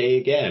light of day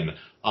again.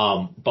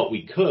 But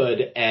we could,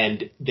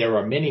 and there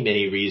are many,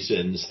 many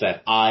reasons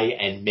that I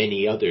and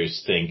many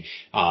others think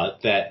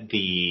that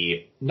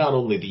not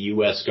only the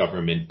U.S.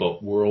 government,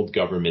 but world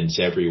governments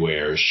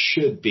everywhere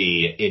should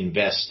be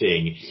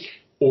investing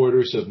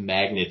orders of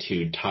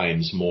magnitude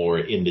times more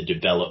in the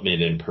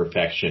development and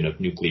perfection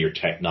of nuclear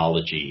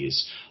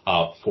technologies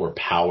for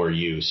power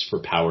use, for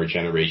power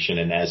generation,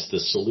 and as the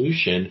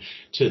solution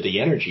to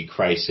the energy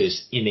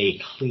crisis in a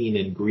clean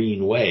and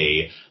green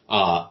way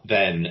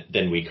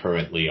than we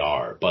currently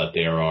are. But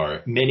there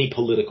are many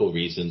political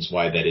reasons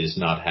why that is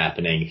not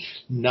happening,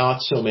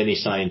 not so many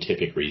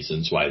scientific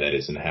reasons why that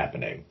isn't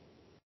happening.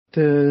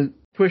 The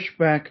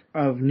pushback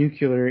of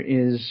nuclear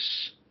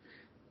is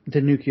the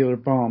nuclear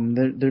bomb.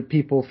 The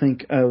people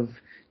think of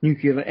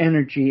nuclear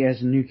energy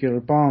as a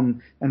nuclear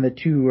bomb, and the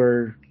two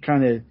are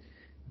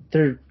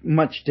they're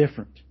much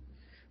different.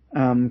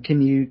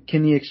 Can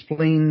you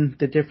explain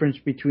the difference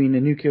between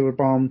a nuclear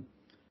bomb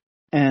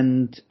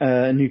and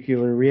a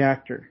nuclear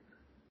reactor?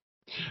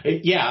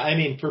 Yeah, I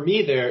mean, for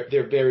me,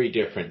 they're very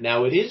different.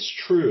 Now, it is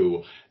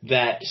true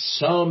that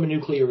some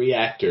nuclear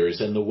reactors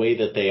and the way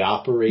that they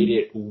operate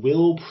it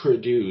will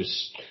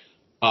produce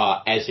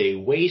as a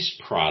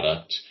waste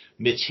product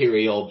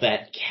material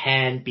that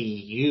can be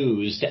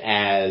used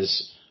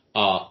as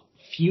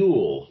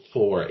fuel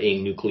for a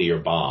nuclear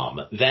bomb.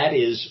 That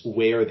is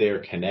where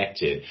they're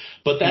connected.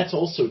 But that's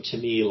also, to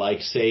me,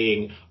 like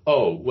saying,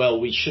 oh,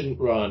 well, we shouldn't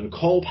run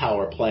coal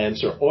power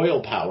plants or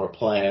oil power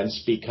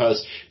plants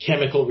because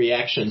chemical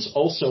reactions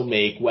also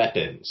make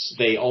weapons.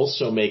 They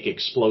also make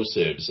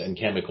explosives and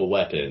chemical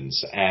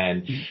weapons.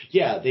 And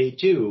yeah, they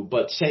do.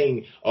 But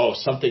saying, oh,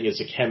 something is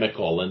a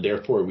chemical and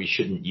therefore we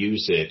shouldn't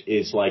use it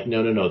is like,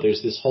 no.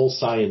 There's this whole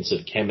science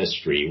of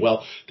chemistry.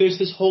 Well, there's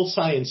this whole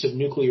science of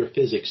nuclear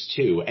physics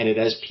too. And it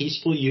has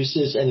peaceful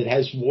uses and it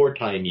has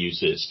wartime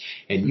uses.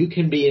 And you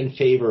can be in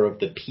favor of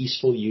the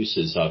peaceful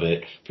uses of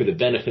it for the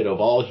benefit of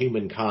all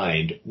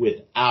humankind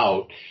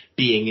without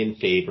being in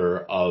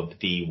favor of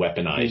the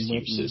weaponized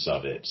uses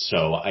of it.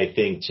 So I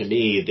think, to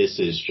me, this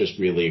is just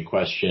really a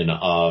question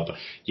of,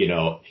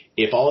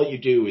 if all you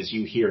do is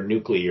you hear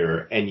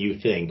nuclear and you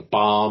think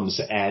bombs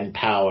and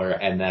power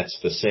and that's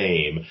the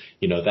same,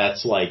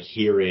 that's like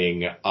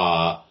hearing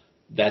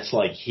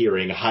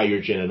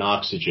hydrogen and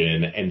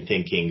oxygen and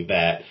thinking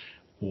that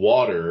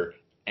water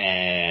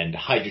and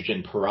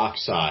hydrogen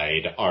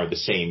peroxide are the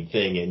same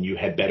thing, and you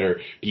had better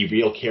be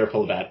real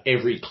careful about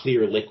every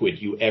clear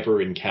liquid you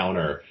ever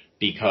encounter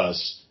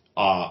because,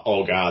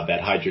 oh God,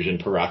 that hydrogen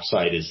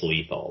peroxide is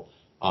lethal.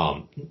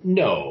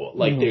 No,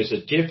 like there's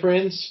a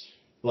difference.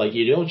 Like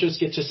you don't just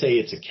get to say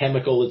it's a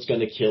chemical, it's going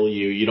to kill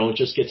you. You don't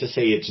just get to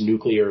say it's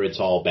nuclear, it's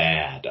all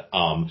bad.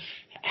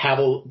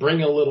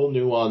 Bring a little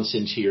nuance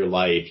into your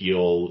life.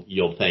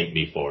 You'll thank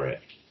me for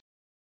it.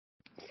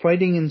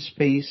 Fighting in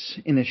space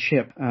in a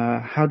ship,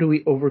 how do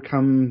we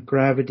overcome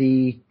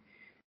gravity,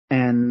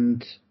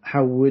 and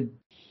how would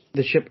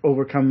the ship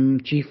overcome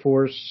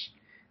G-force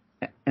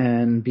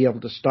and be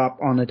able to stop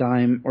on a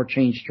dime or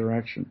change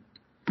direction?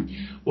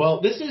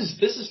 Well, this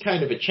is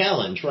kind of a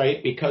challenge,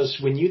 right? Because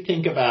when you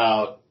think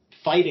about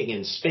fighting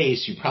in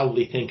space, you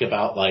probably think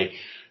about like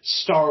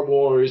Star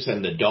Wars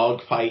and the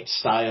dogfight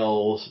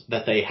styles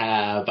that they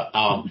have.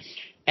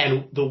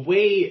 And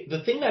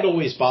the thing that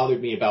always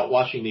bothered me about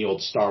watching the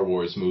old Star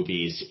Wars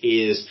movies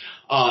is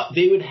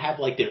they would have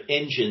like their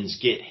engines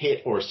get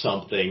hit or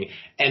something,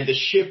 and the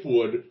ship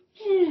would,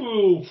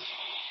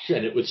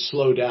 and it would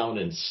slow down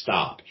and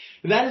stop.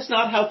 And that is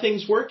not how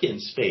things work in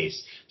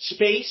space.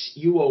 Space,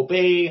 you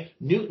obey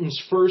Newton's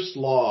first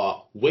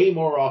law way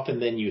more often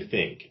than you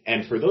think.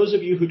 And for those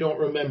of you who don't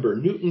remember,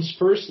 Newton's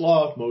first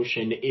law of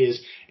motion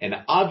is an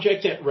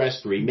object at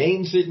rest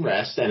remains in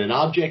rest, and an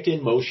object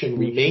in motion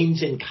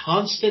remains in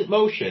constant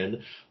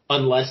motion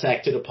unless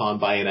acted upon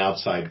by an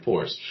outside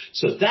force.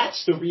 So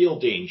that's the real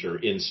danger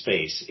in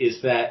space,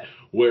 is that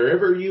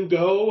wherever you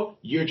go,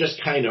 you're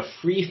just kind of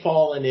free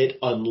falling it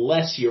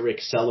unless you're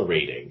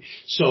accelerating.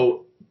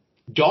 So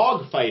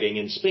dogfighting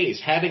in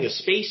space, having a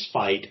space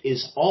fight,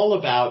 is all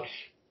about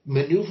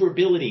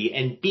maneuverability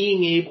and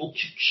being able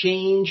to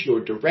change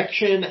your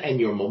direction and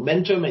your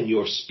momentum and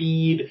your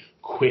speed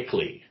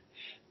quickly.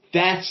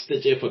 That's the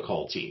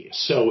difficulty.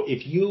 So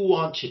if you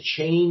want to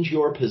change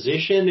your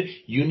position,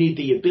 you need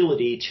the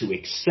ability to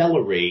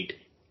accelerate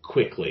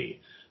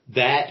quickly.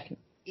 That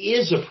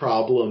is a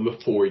problem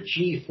for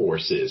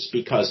G-forces,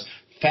 because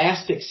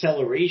fast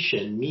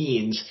acceleration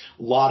means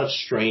a lot of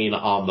strain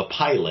on the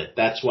pilot.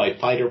 That's why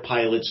fighter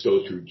pilots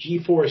go through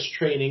G-force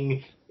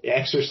training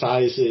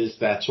exercises.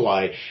 That's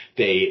why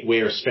they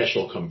wear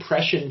special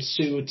compression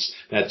suits.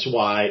 That's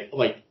why,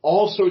 like,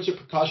 all sorts of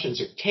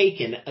precautions are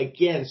taken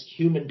against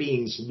human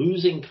beings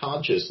losing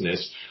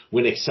consciousness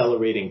when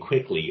accelerating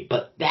quickly.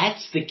 But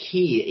that's the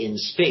key in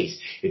space.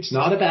 It's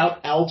not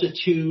about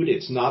altitude.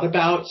 It's not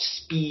about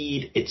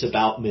speed. It's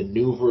about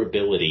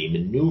maneuverability.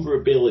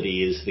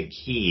 Maneuverability is the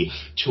key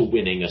to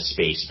winning a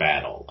space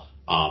battle.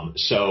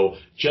 So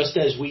just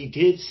as we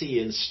did see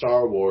in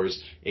Star Wars,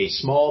 a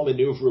small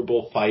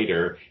maneuverable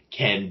fighter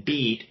can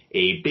beat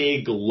a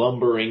big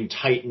lumbering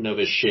titan of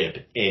a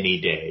ship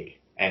any day.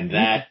 And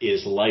that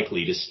is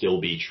likely to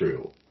still be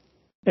true.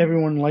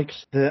 Everyone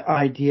likes the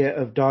idea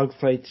of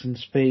dogfights in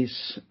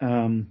space.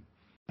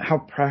 How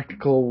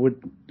practical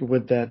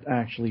would that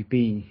actually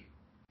be?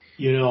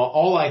 You know,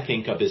 all I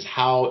think of is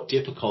how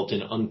difficult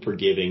and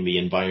unforgiving the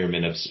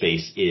environment of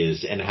space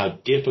is, and how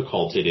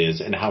difficult it is,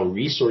 and how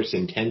resource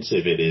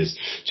intensive it is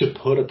to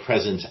put a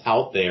presence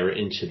out there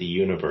into the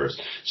universe.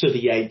 So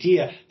the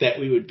idea that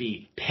we would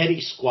be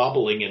petty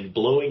squabbling and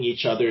blowing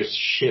each other's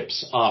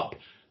ships up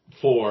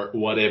for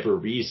whatever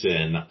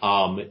reason,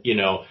 you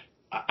know,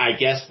 I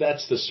guess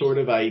that's the sort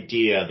of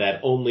idea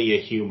that only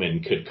a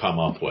human could come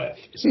up with.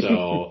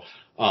 So,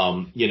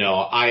 you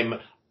know,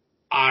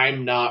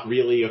 I'm not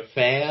really a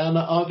fan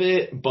of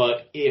it,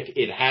 but if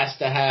it has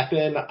to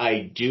happen,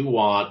 I do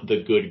want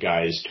the good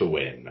guys to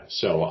win.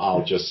 So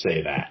I'll just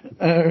say that.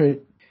 All right.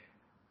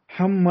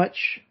 How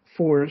much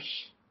force,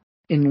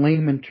 in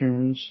layman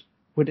terms,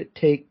 would it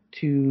take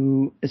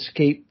to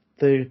escape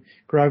the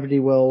gravity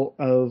well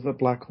of a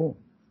black hole?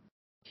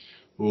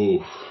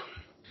 Ooh.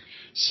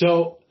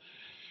 So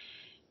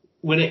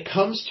when it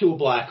comes to a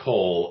black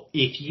hole,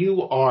 if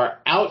you are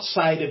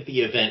outside of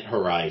the event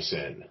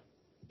horizon,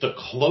 the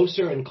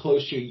closer and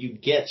closer you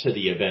get to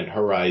the event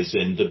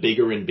horizon, the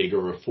bigger and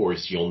bigger a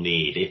force you'll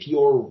need. If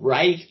you're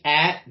right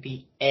at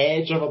the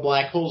edge of a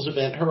black hole's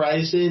event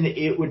horizon,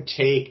 it would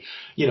take,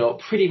 you know,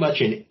 pretty much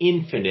an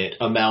infinite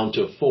amount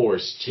of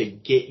force to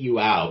get you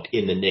out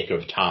in the nick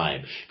of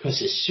time.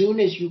 Because as soon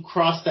as you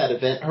cross that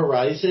event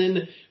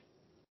horizon,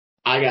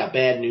 I got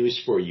bad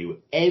news for you.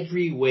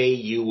 Every way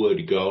you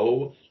would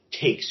go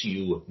takes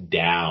you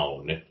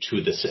down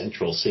to the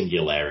central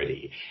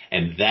singularity.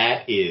 And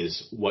that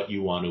is what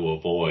you want to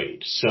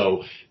avoid.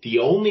 So the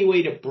only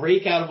way to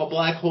break out of a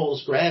black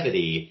hole's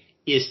gravity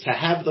is to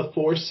have the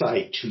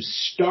foresight to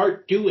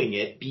start doing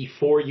it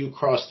before you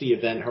cross the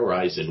event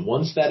horizon.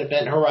 Once that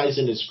event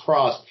horizon is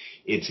crossed,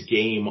 it's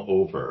game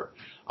over.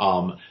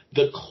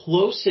 The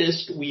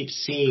closest we've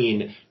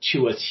seen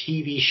to a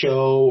TV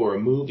show or a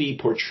movie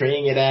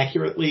portraying it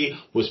accurately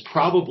was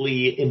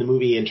probably in the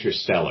movie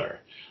Interstellar.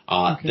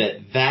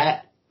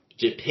 That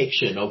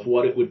depiction of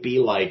what it would be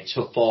like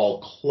to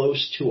fall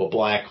close to a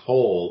black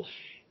hole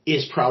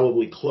is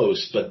probably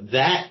close, but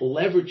that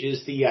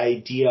leverages the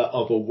idea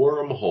of a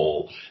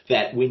wormhole,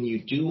 that when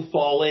you do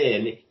fall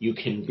in, you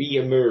can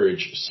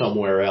reemerge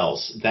somewhere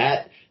else.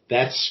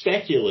 That's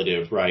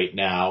speculative right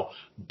now,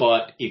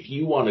 but if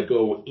you want to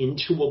go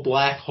into a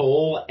black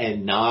hole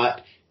and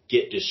not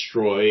get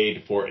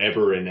destroyed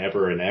forever and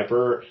ever and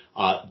ever,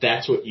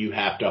 that's what you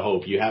have to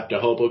hope. You have to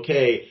hope,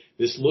 okay,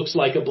 this looks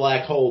like a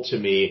black hole to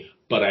me,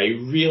 but I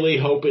really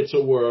hope it's a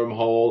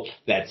wormhole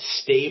that's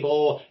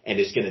stable and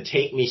is going to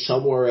take me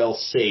somewhere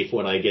else safe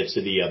when I get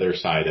to the other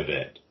side of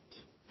it.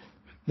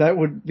 That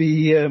would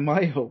be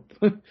my hope.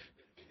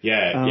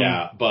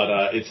 Yeah,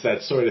 but it's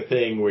that sort of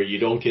thing where you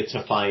don't get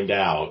to find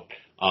out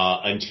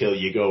until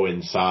you go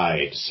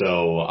inside.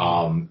 So,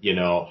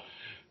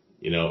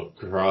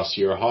 cross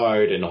your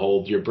heart and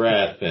hold your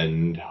breath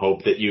and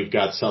hope that you've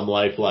got some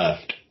life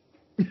left.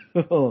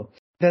 Oh,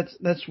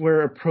 that's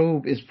where a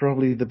probe is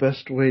probably the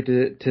best way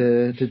to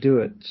do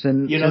it.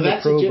 Send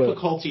that's a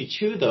difficulty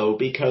too, though,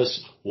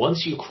 because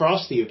once you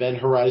cross the event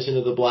horizon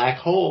of the black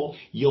hole,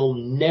 you'll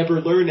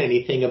never learn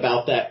anything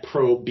about that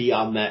probe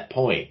beyond that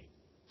point.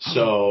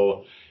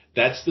 So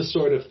that's the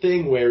sort of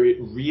thing where it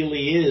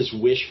really is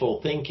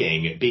wishful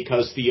thinking,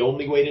 because the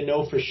only way to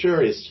know for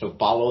sure is to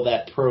follow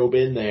that probe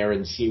in there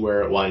and see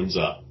where it winds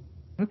up.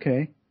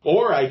 Okay.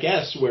 Or, I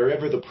guess,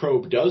 wherever the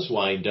probe does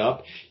wind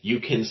up, you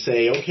can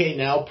say, okay,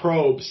 now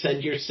probe,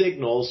 send your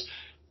signals,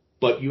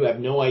 but you have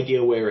no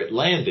idea where it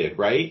landed,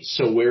 right?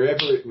 So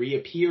wherever it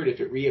reappeared,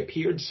 if it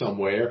reappeared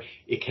somewhere,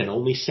 it can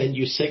only send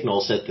you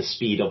signals at the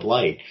speed of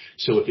light.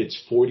 So if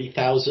it's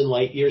 40,000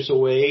 light years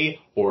away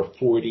or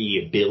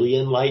 40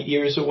 billion light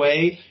years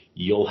away,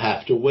 you'll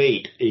have to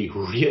wait a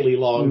really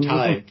long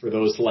time for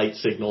those light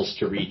signals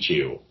to reach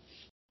you.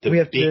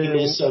 The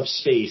bigness of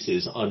space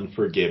is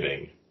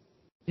unforgiving.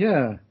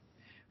 Yeah.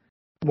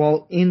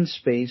 While in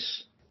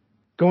space,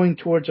 going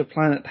towards a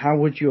planet, how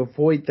would you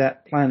avoid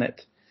that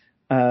planet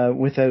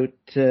without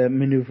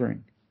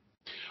maneuvering?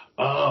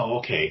 Oh,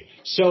 okay.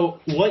 So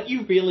what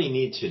you really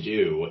need to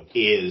do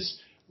is,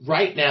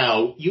 right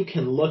now, you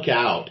can look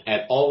out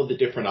at all of the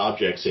different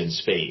objects in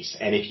space,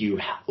 and if you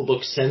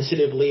look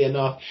sensitively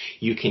enough,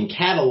 you can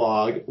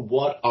catalog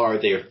what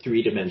are their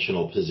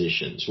three-dimensional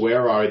positions.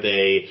 Where are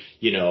they,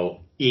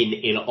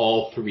 in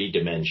all three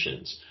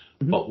dimensions?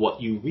 But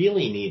what you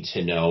really need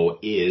to know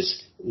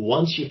is,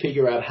 once you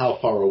figure out how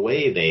far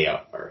away they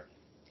are,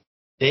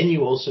 then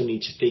you also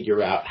need to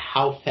figure out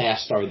how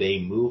fast are they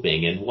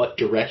moving and what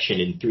direction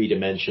in three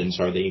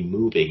dimensions are they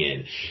moving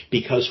in.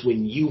 Because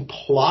when you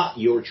plot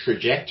your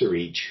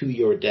trajectory to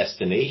your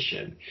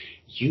destination,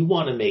 you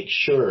want to make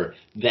sure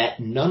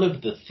that none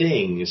of the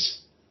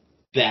things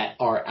that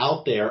are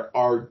out there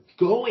are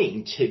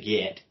going to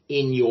get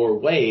in your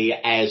way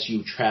as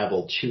you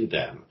travel to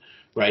them.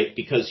 Right?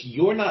 Because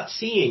you're not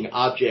seeing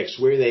objects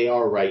where they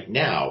are right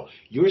now.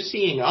 You're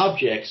seeing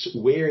objects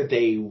where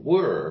they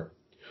were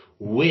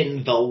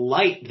when the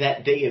light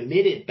that they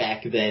emitted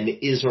back then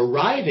is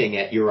arriving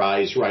at your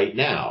eyes right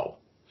now.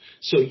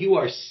 So you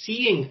are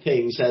seeing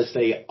things as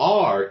they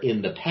are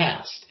in the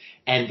past,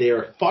 and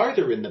they're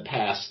farther in the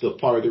past the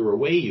farther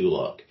away you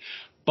look.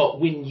 But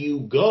when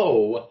you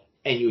go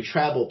and you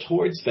travel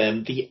towards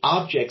them, the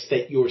objects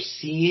that you're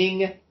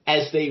seeing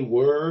as they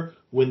were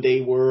when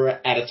they were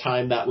at a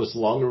time that was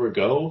longer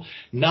ago,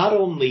 not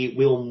only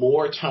will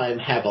more time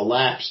have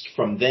elapsed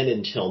from then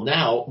until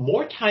now,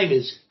 more time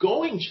is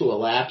going to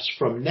elapse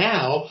from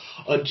now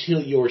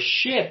until your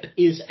ship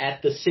is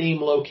at the same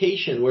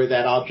location where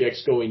that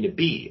object's going to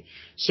be.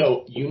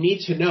 So you need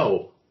to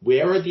know,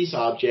 where are these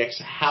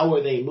objects, how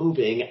are they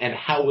moving, and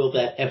how will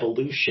that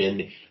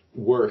evolution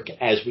work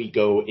as we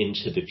go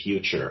into the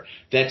future.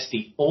 That's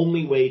the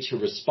only way to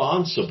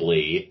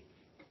responsibly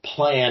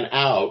plan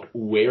out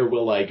where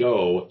will I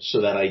go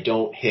so that I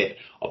don't hit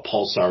a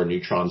pulsar,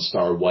 neutron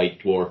star, white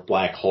dwarf,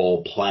 black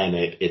hole,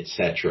 planet,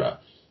 etc.,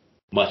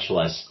 much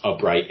less a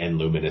bright and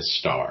luminous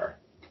star.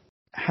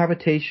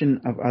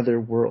 Habitation of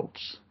other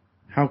worlds.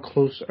 How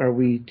close are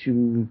we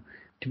to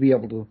be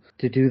able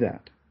to do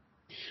that?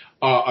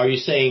 Are you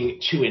saying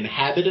to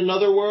inhabit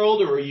another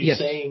world, or are you Yes.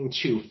 saying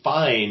to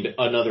find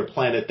another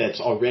planet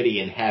that's already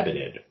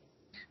inhabited?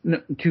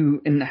 No,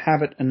 to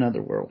inhabit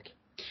another world.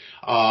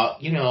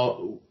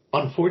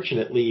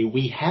 Unfortunately,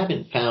 we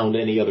haven't found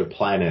any other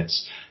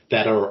planets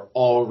that are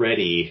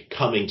already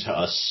coming to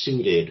us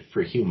suited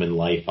for human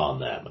life on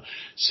them.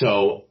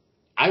 So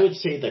I would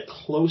say the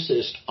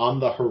closest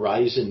on the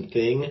horizon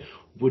thing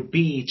would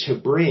be to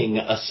bring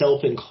a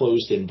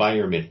self-enclosed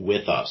environment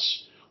with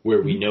us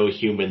where we know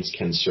humans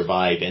can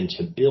survive, and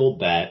to build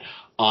that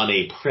on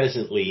a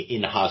presently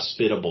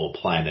inhospitable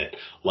planet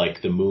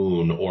like the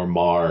moon or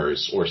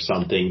Mars or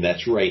something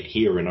that's right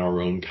here in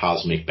our own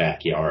cosmic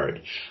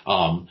backyard.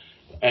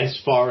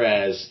 As far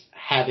as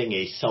having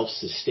a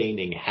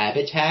self-sustaining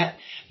habitat,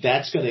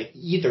 that's going to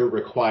either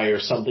require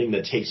something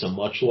that takes a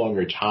much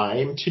longer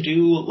time to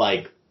do,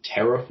 like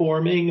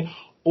terraforming,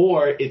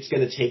 or it's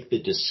going to take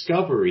the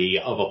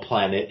discovery of a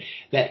planet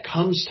that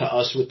comes to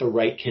us with the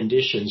right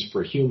conditions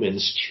for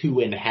humans to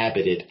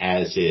inhabit it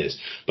as is.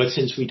 But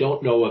since we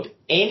don't know of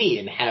any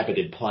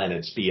inhabited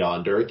planets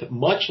beyond Earth,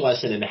 much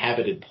less an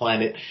inhabited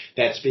planet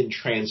that's been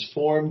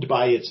transformed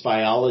by its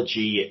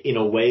biology in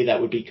a way that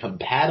would be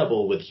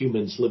compatible with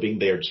humans living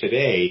there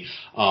today,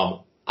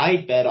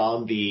 I bet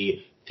on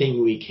the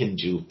thing we can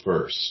do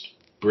first.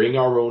 Bring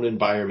our own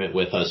environment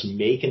with us.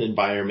 Make an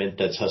environment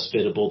that's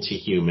hospitable to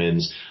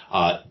humans.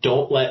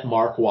 Don't let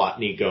Mark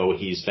Watney go.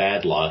 He's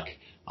bad luck.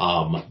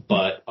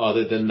 But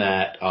other than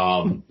that,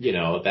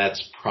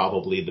 that's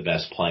probably the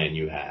best plan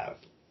you have.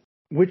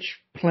 Which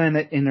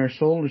planet in our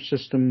solar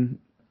system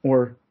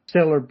or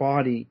stellar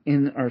body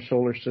in our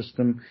solar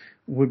system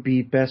would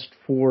be best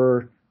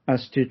for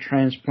us to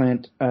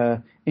transplant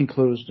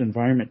enclosed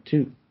environment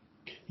to?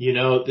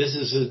 This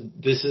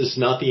is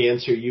not the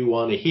answer you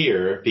want to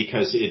hear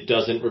because it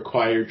doesn't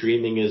require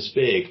dreaming as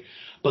big,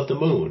 but the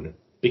moon,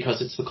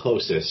 because it's the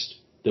closest.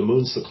 The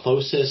moon's the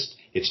closest.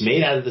 It's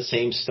made out of the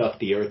same stuff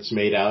the Earth's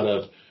made out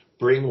of.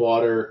 Bring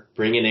water,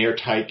 bring an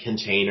airtight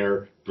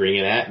container, bring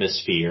an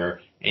atmosphere,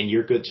 and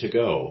you're good to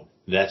go.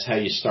 That's how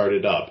you start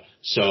it up.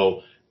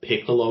 So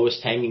pick the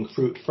lowest hanging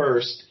fruit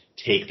first.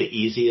 Take the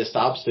easiest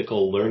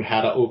obstacle, learn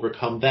how to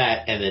overcome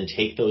that, and then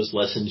take those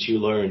lessons you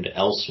learned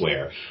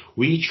elsewhere.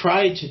 We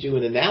tried to do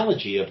an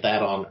analogy of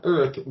that on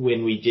Earth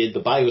when we did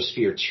the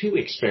Biosphere 2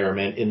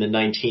 experiment in the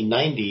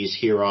 1990s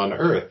here on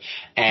Earth.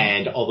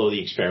 And although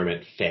the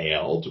experiment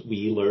failed,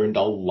 we learned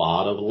a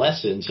lot of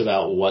lessons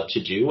about what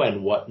to do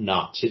and what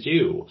not to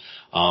do.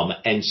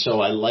 And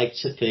so I like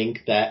to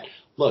think that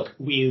look,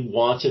 we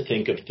want to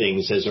think of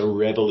things as a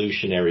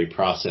revolutionary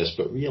process,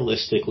 but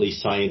realistically,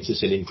 science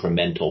is an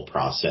incremental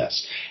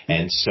process.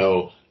 And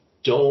so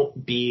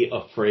don't be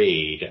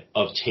afraid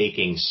of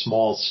taking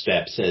small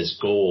steps as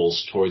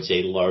goals towards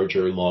a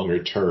larger,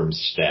 longer-term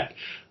step.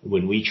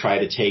 When we try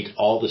to take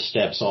all the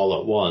steps all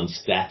at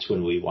once, that's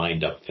when we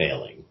wind up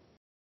failing.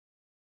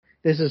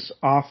 This is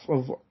off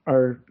of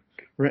our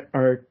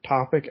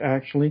topic,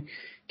 actually.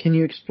 Can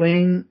you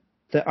explain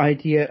the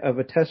idea of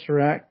a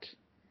tesseract?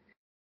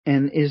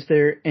 And is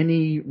there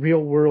any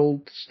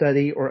real-world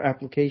study or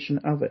application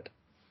of it?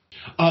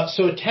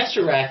 So a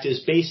tesseract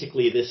is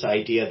basically this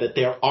idea that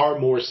there are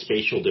more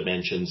spatial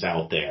dimensions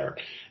out there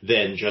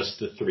than just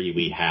the three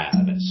we have.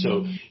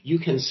 So you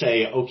can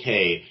say,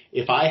 okay,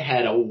 if I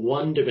had a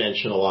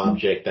one-dimensional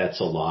object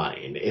that's a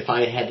line, if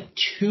I had a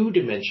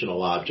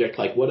two-dimensional object,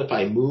 like what if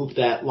I moved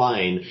that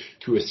line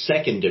through a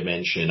second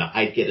dimension,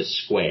 I'd get a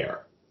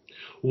square.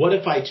 What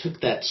if I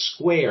took that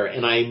square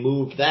and I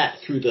moved that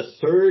through the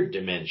third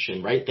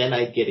dimension, right? Then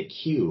I'd get a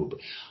cube.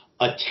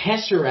 A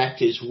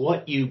tesseract is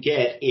what you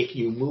get if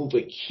you move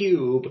a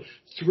cube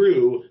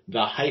through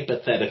the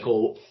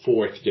hypothetical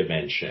fourth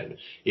dimension.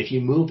 If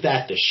you move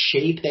that, the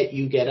shape that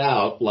you get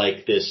out,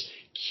 like this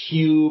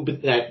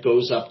cube that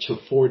goes up to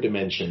 4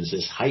 dimensions,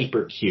 this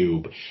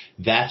hypercube,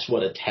 that's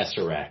what a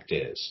tesseract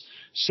is.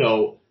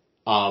 So,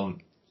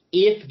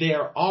 if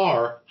there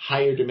are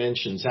higher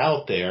dimensions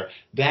out there,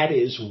 that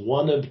is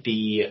one of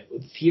the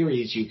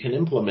theories you can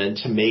implement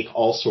to make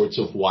all sorts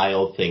of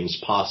wild things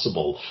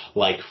possible,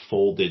 like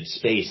folded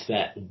space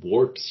that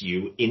warps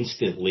you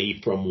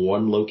instantly from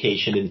one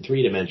location in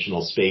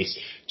 3-dimensional space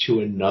to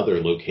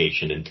another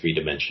location in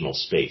 3-dimensional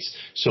space.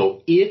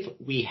 So if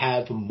we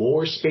have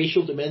more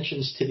spatial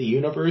dimensions to the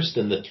universe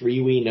than the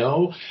 3 we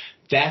know,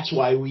 that's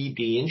why we'd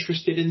be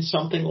interested in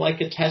something like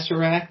a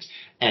tesseract.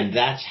 And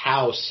that's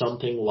how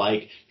something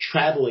like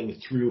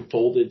traveling through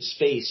folded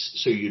space,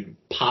 so you'd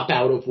pop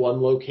out of one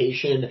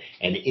location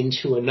and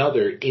into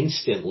another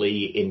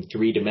instantly in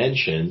 3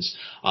 dimensions,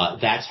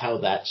 that's how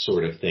that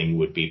sort of thing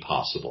would be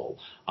possible.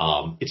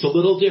 It's a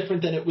little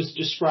different than it was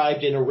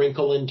described in A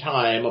Wrinkle in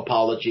Time.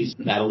 Apologies,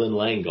 Madeleine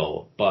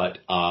L'Engle. But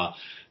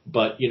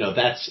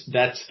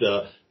that's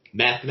the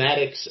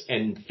mathematics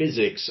and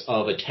physics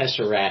of a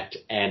tesseract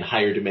and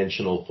higher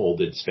dimensional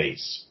folded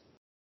space.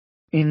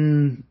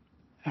 In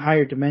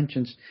higher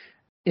dimensions,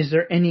 is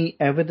there any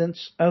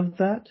evidence of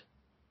that?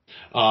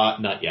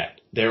 Not yet.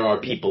 There are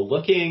people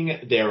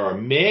looking, there are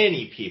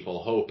many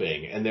people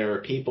hoping, and there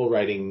are people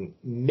writing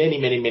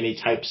many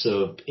types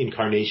of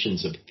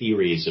incarnations of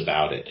theories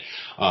about it.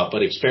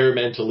 But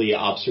experimentally,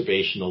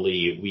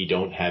 observationally, we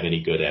don't have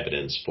any good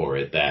evidence for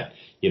it that,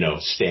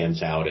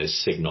 stands out as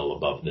signal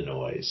above the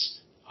noise.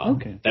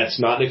 Okay. That's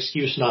not an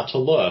excuse not to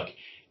look.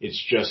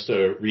 It's just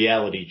a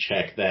reality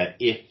check that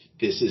if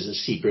this is a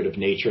secret of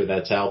nature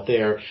that's out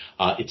there,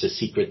 it's a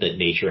secret that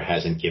nature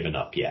hasn't given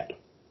up yet.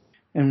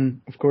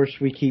 And, of course,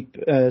 we keep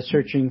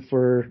searching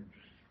for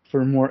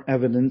more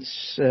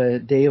evidence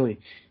daily.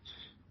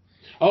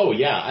 Oh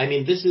yeah, I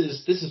mean this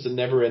is a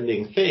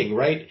never-ending thing,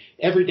 right?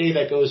 Every day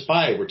that goes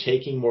by, we're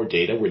taking more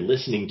data, we're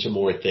listening to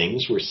more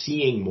things, we're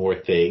seeing more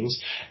things,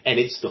 and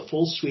it's the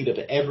full suite of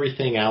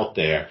everything out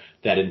there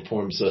that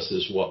informs us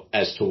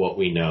as to what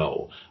we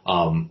know.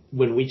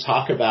 When we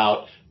talk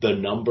about the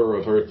number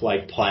of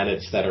Earth-like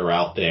planets that are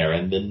out there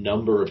and the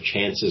number of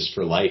chances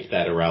for life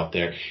that are out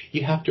there,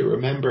 you have to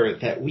remember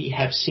that we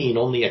have seen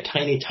only a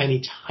tiny,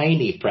 tiny,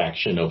 tiny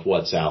fraction of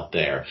what's out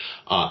there.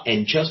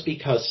 And just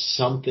because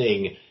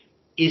something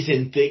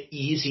isn't the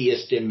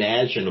easiest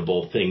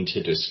imaginable thing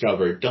to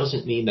discover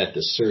doesn't mean that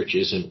the search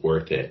isn't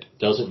worth it.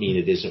 Doesn't mean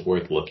it isn't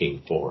worth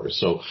looking for.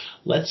 So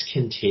let's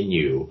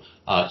continue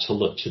to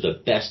look to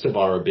the best of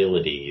our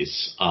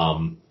abilities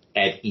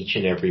at each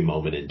and every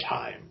moment in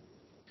time.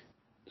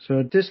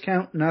 So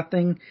discount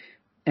nothing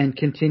and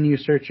continue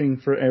searching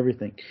for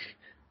everything.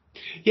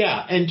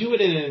 Yeah, and do it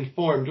in an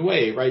informed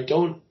way, right?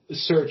 Don't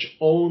search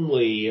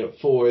only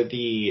for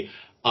the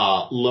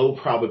low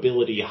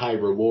probability, high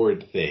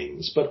reward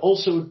things, but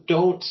also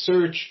don't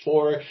search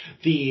for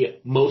the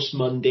most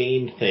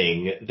mundane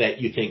thing that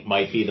you think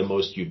might be the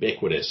most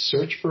ubiquitous.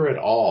 Search for it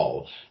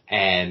all.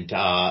 And,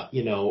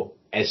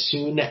 as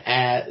soon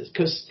as,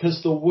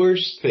 because the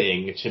worst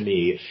thing to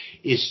me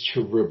is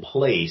to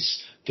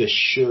replace the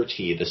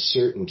surety, the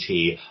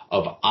certainty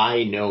of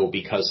I know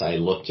because I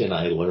looked and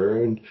I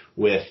learned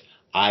with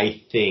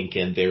I think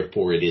and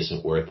therefore it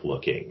isn't worth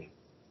looking.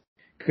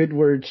 Good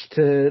words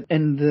to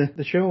end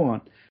the show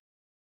on.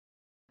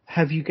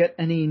 Have you got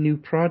any new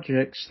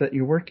projects that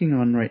you're working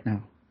on right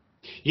now?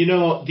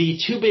 The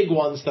two big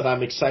ones that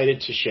I'm excited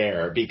to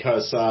share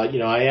because,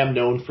 I am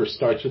known for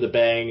Starts with a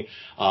Bang,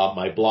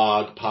 my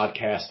blog,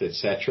 podcast,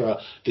 etc.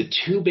 The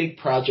two big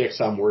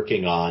projects I'm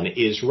working on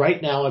is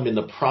right now I'm in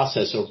the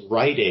process of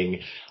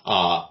writing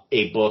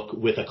a book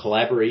with a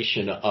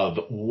collaboration of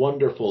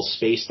wonderful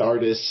space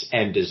artists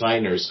and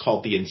designers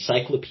called the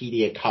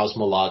Encyclopedia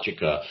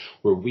Cosmologica,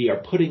 where we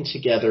are putting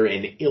together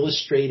an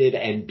illustrated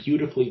and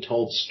beautifully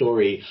told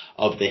story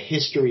of the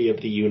history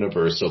of the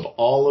universe, of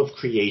all of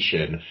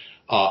creation,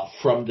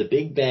 from the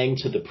Big Bang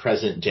to the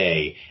present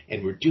day,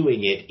 and we're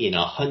doing it in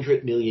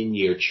 100 million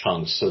year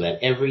chunks so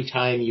that every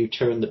time you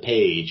turn the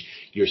page,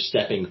 you're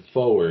stepping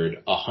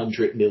forward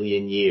 100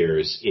 million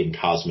years in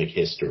cosmic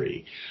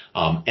history.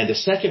 And the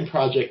second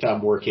project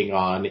I'm working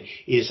on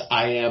is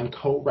I am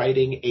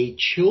co-writing a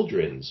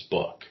children's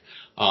book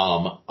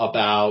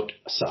about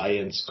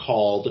science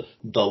called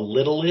The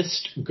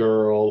Littlest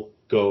Girl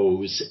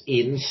Goes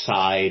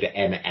Inside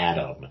an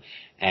Atom.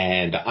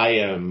 And I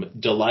am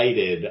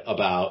delighted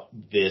about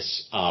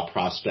this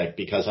prospect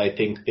because I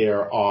think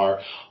there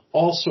are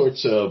all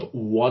sorts of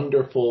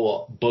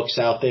wonderful books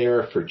out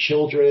there for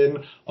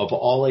children of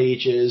all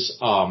ages,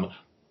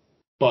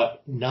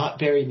 but not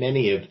very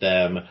many of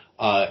them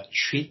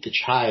treat the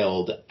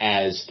child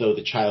as though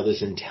the child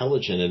is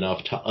intelligent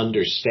enough to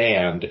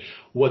understand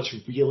what's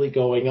really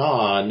going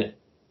on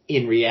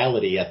in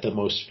reality at the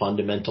most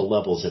fundamental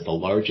levels, at the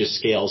largest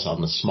scales,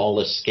 on the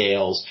smallest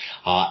scales.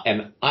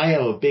 And I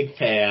am a big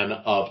fan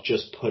of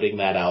just putting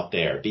that out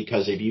there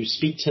because if you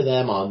speak to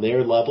them on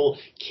their level,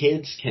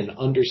 kids can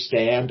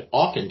understand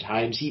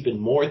oftentimes even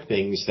more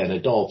things than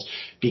adults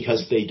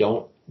because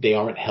they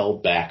aren't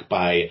held back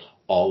by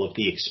all of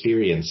the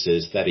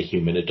experiences that a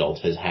human adult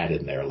has had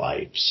in their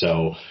life.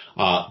 So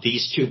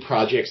these two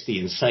projects,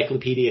 the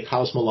Encyclopedia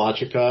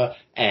Cosmologica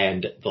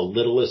and The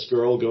Littlest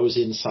Girl Goes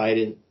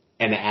Inside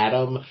an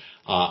Atom,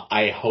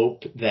 I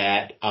hope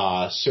that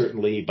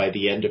certainly by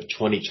the end of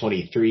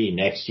 2023,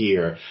 next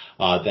year,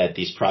 that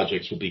these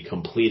projects will be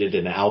completed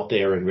and out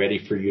there and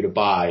ready for you to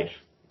buy.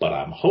 But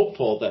I'm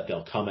hopeful that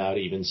they'll come out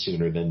even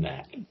sooner than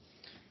that.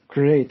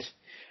 Great.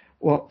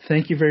 Well,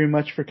 thank you very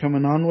much for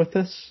coming on with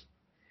us.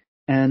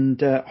 And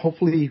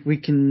hopefully we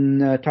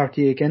can talk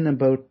to you again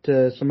about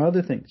some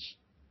other things.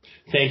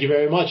 Thank you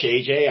very much,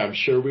 AJ. I'm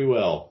sure we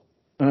will.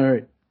 All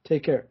right.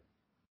 Take care.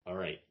 All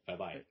right.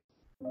 Bye-bye.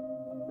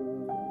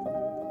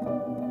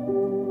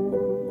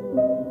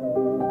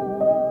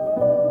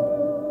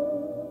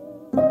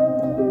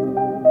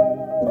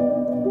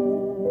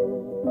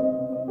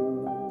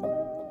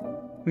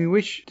 We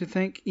wish to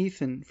thank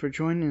Ethan for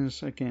joining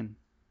us again.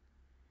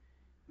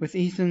 With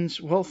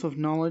Ethan's wealth of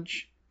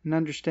knowledge and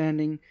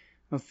understanding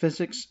of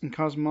physics and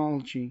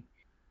cosmology,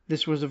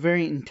 this was a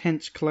very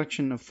intense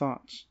collection of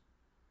thoughts.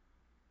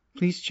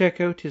 Please check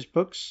out his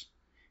books,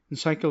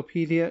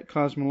 Encyclopedia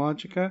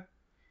Cosmologica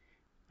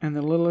and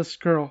The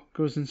Littlest Girl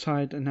Goes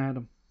Inside an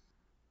Atom.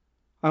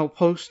 I'll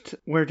post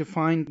where to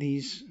find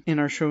these in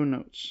our show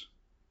notes.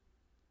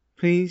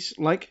 Please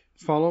like,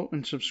 follow,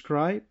 and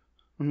subscribe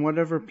on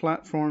whatever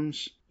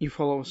platforms you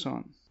follow us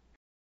on.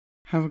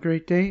 Have a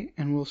great day,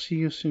 and we'll see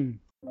you soon.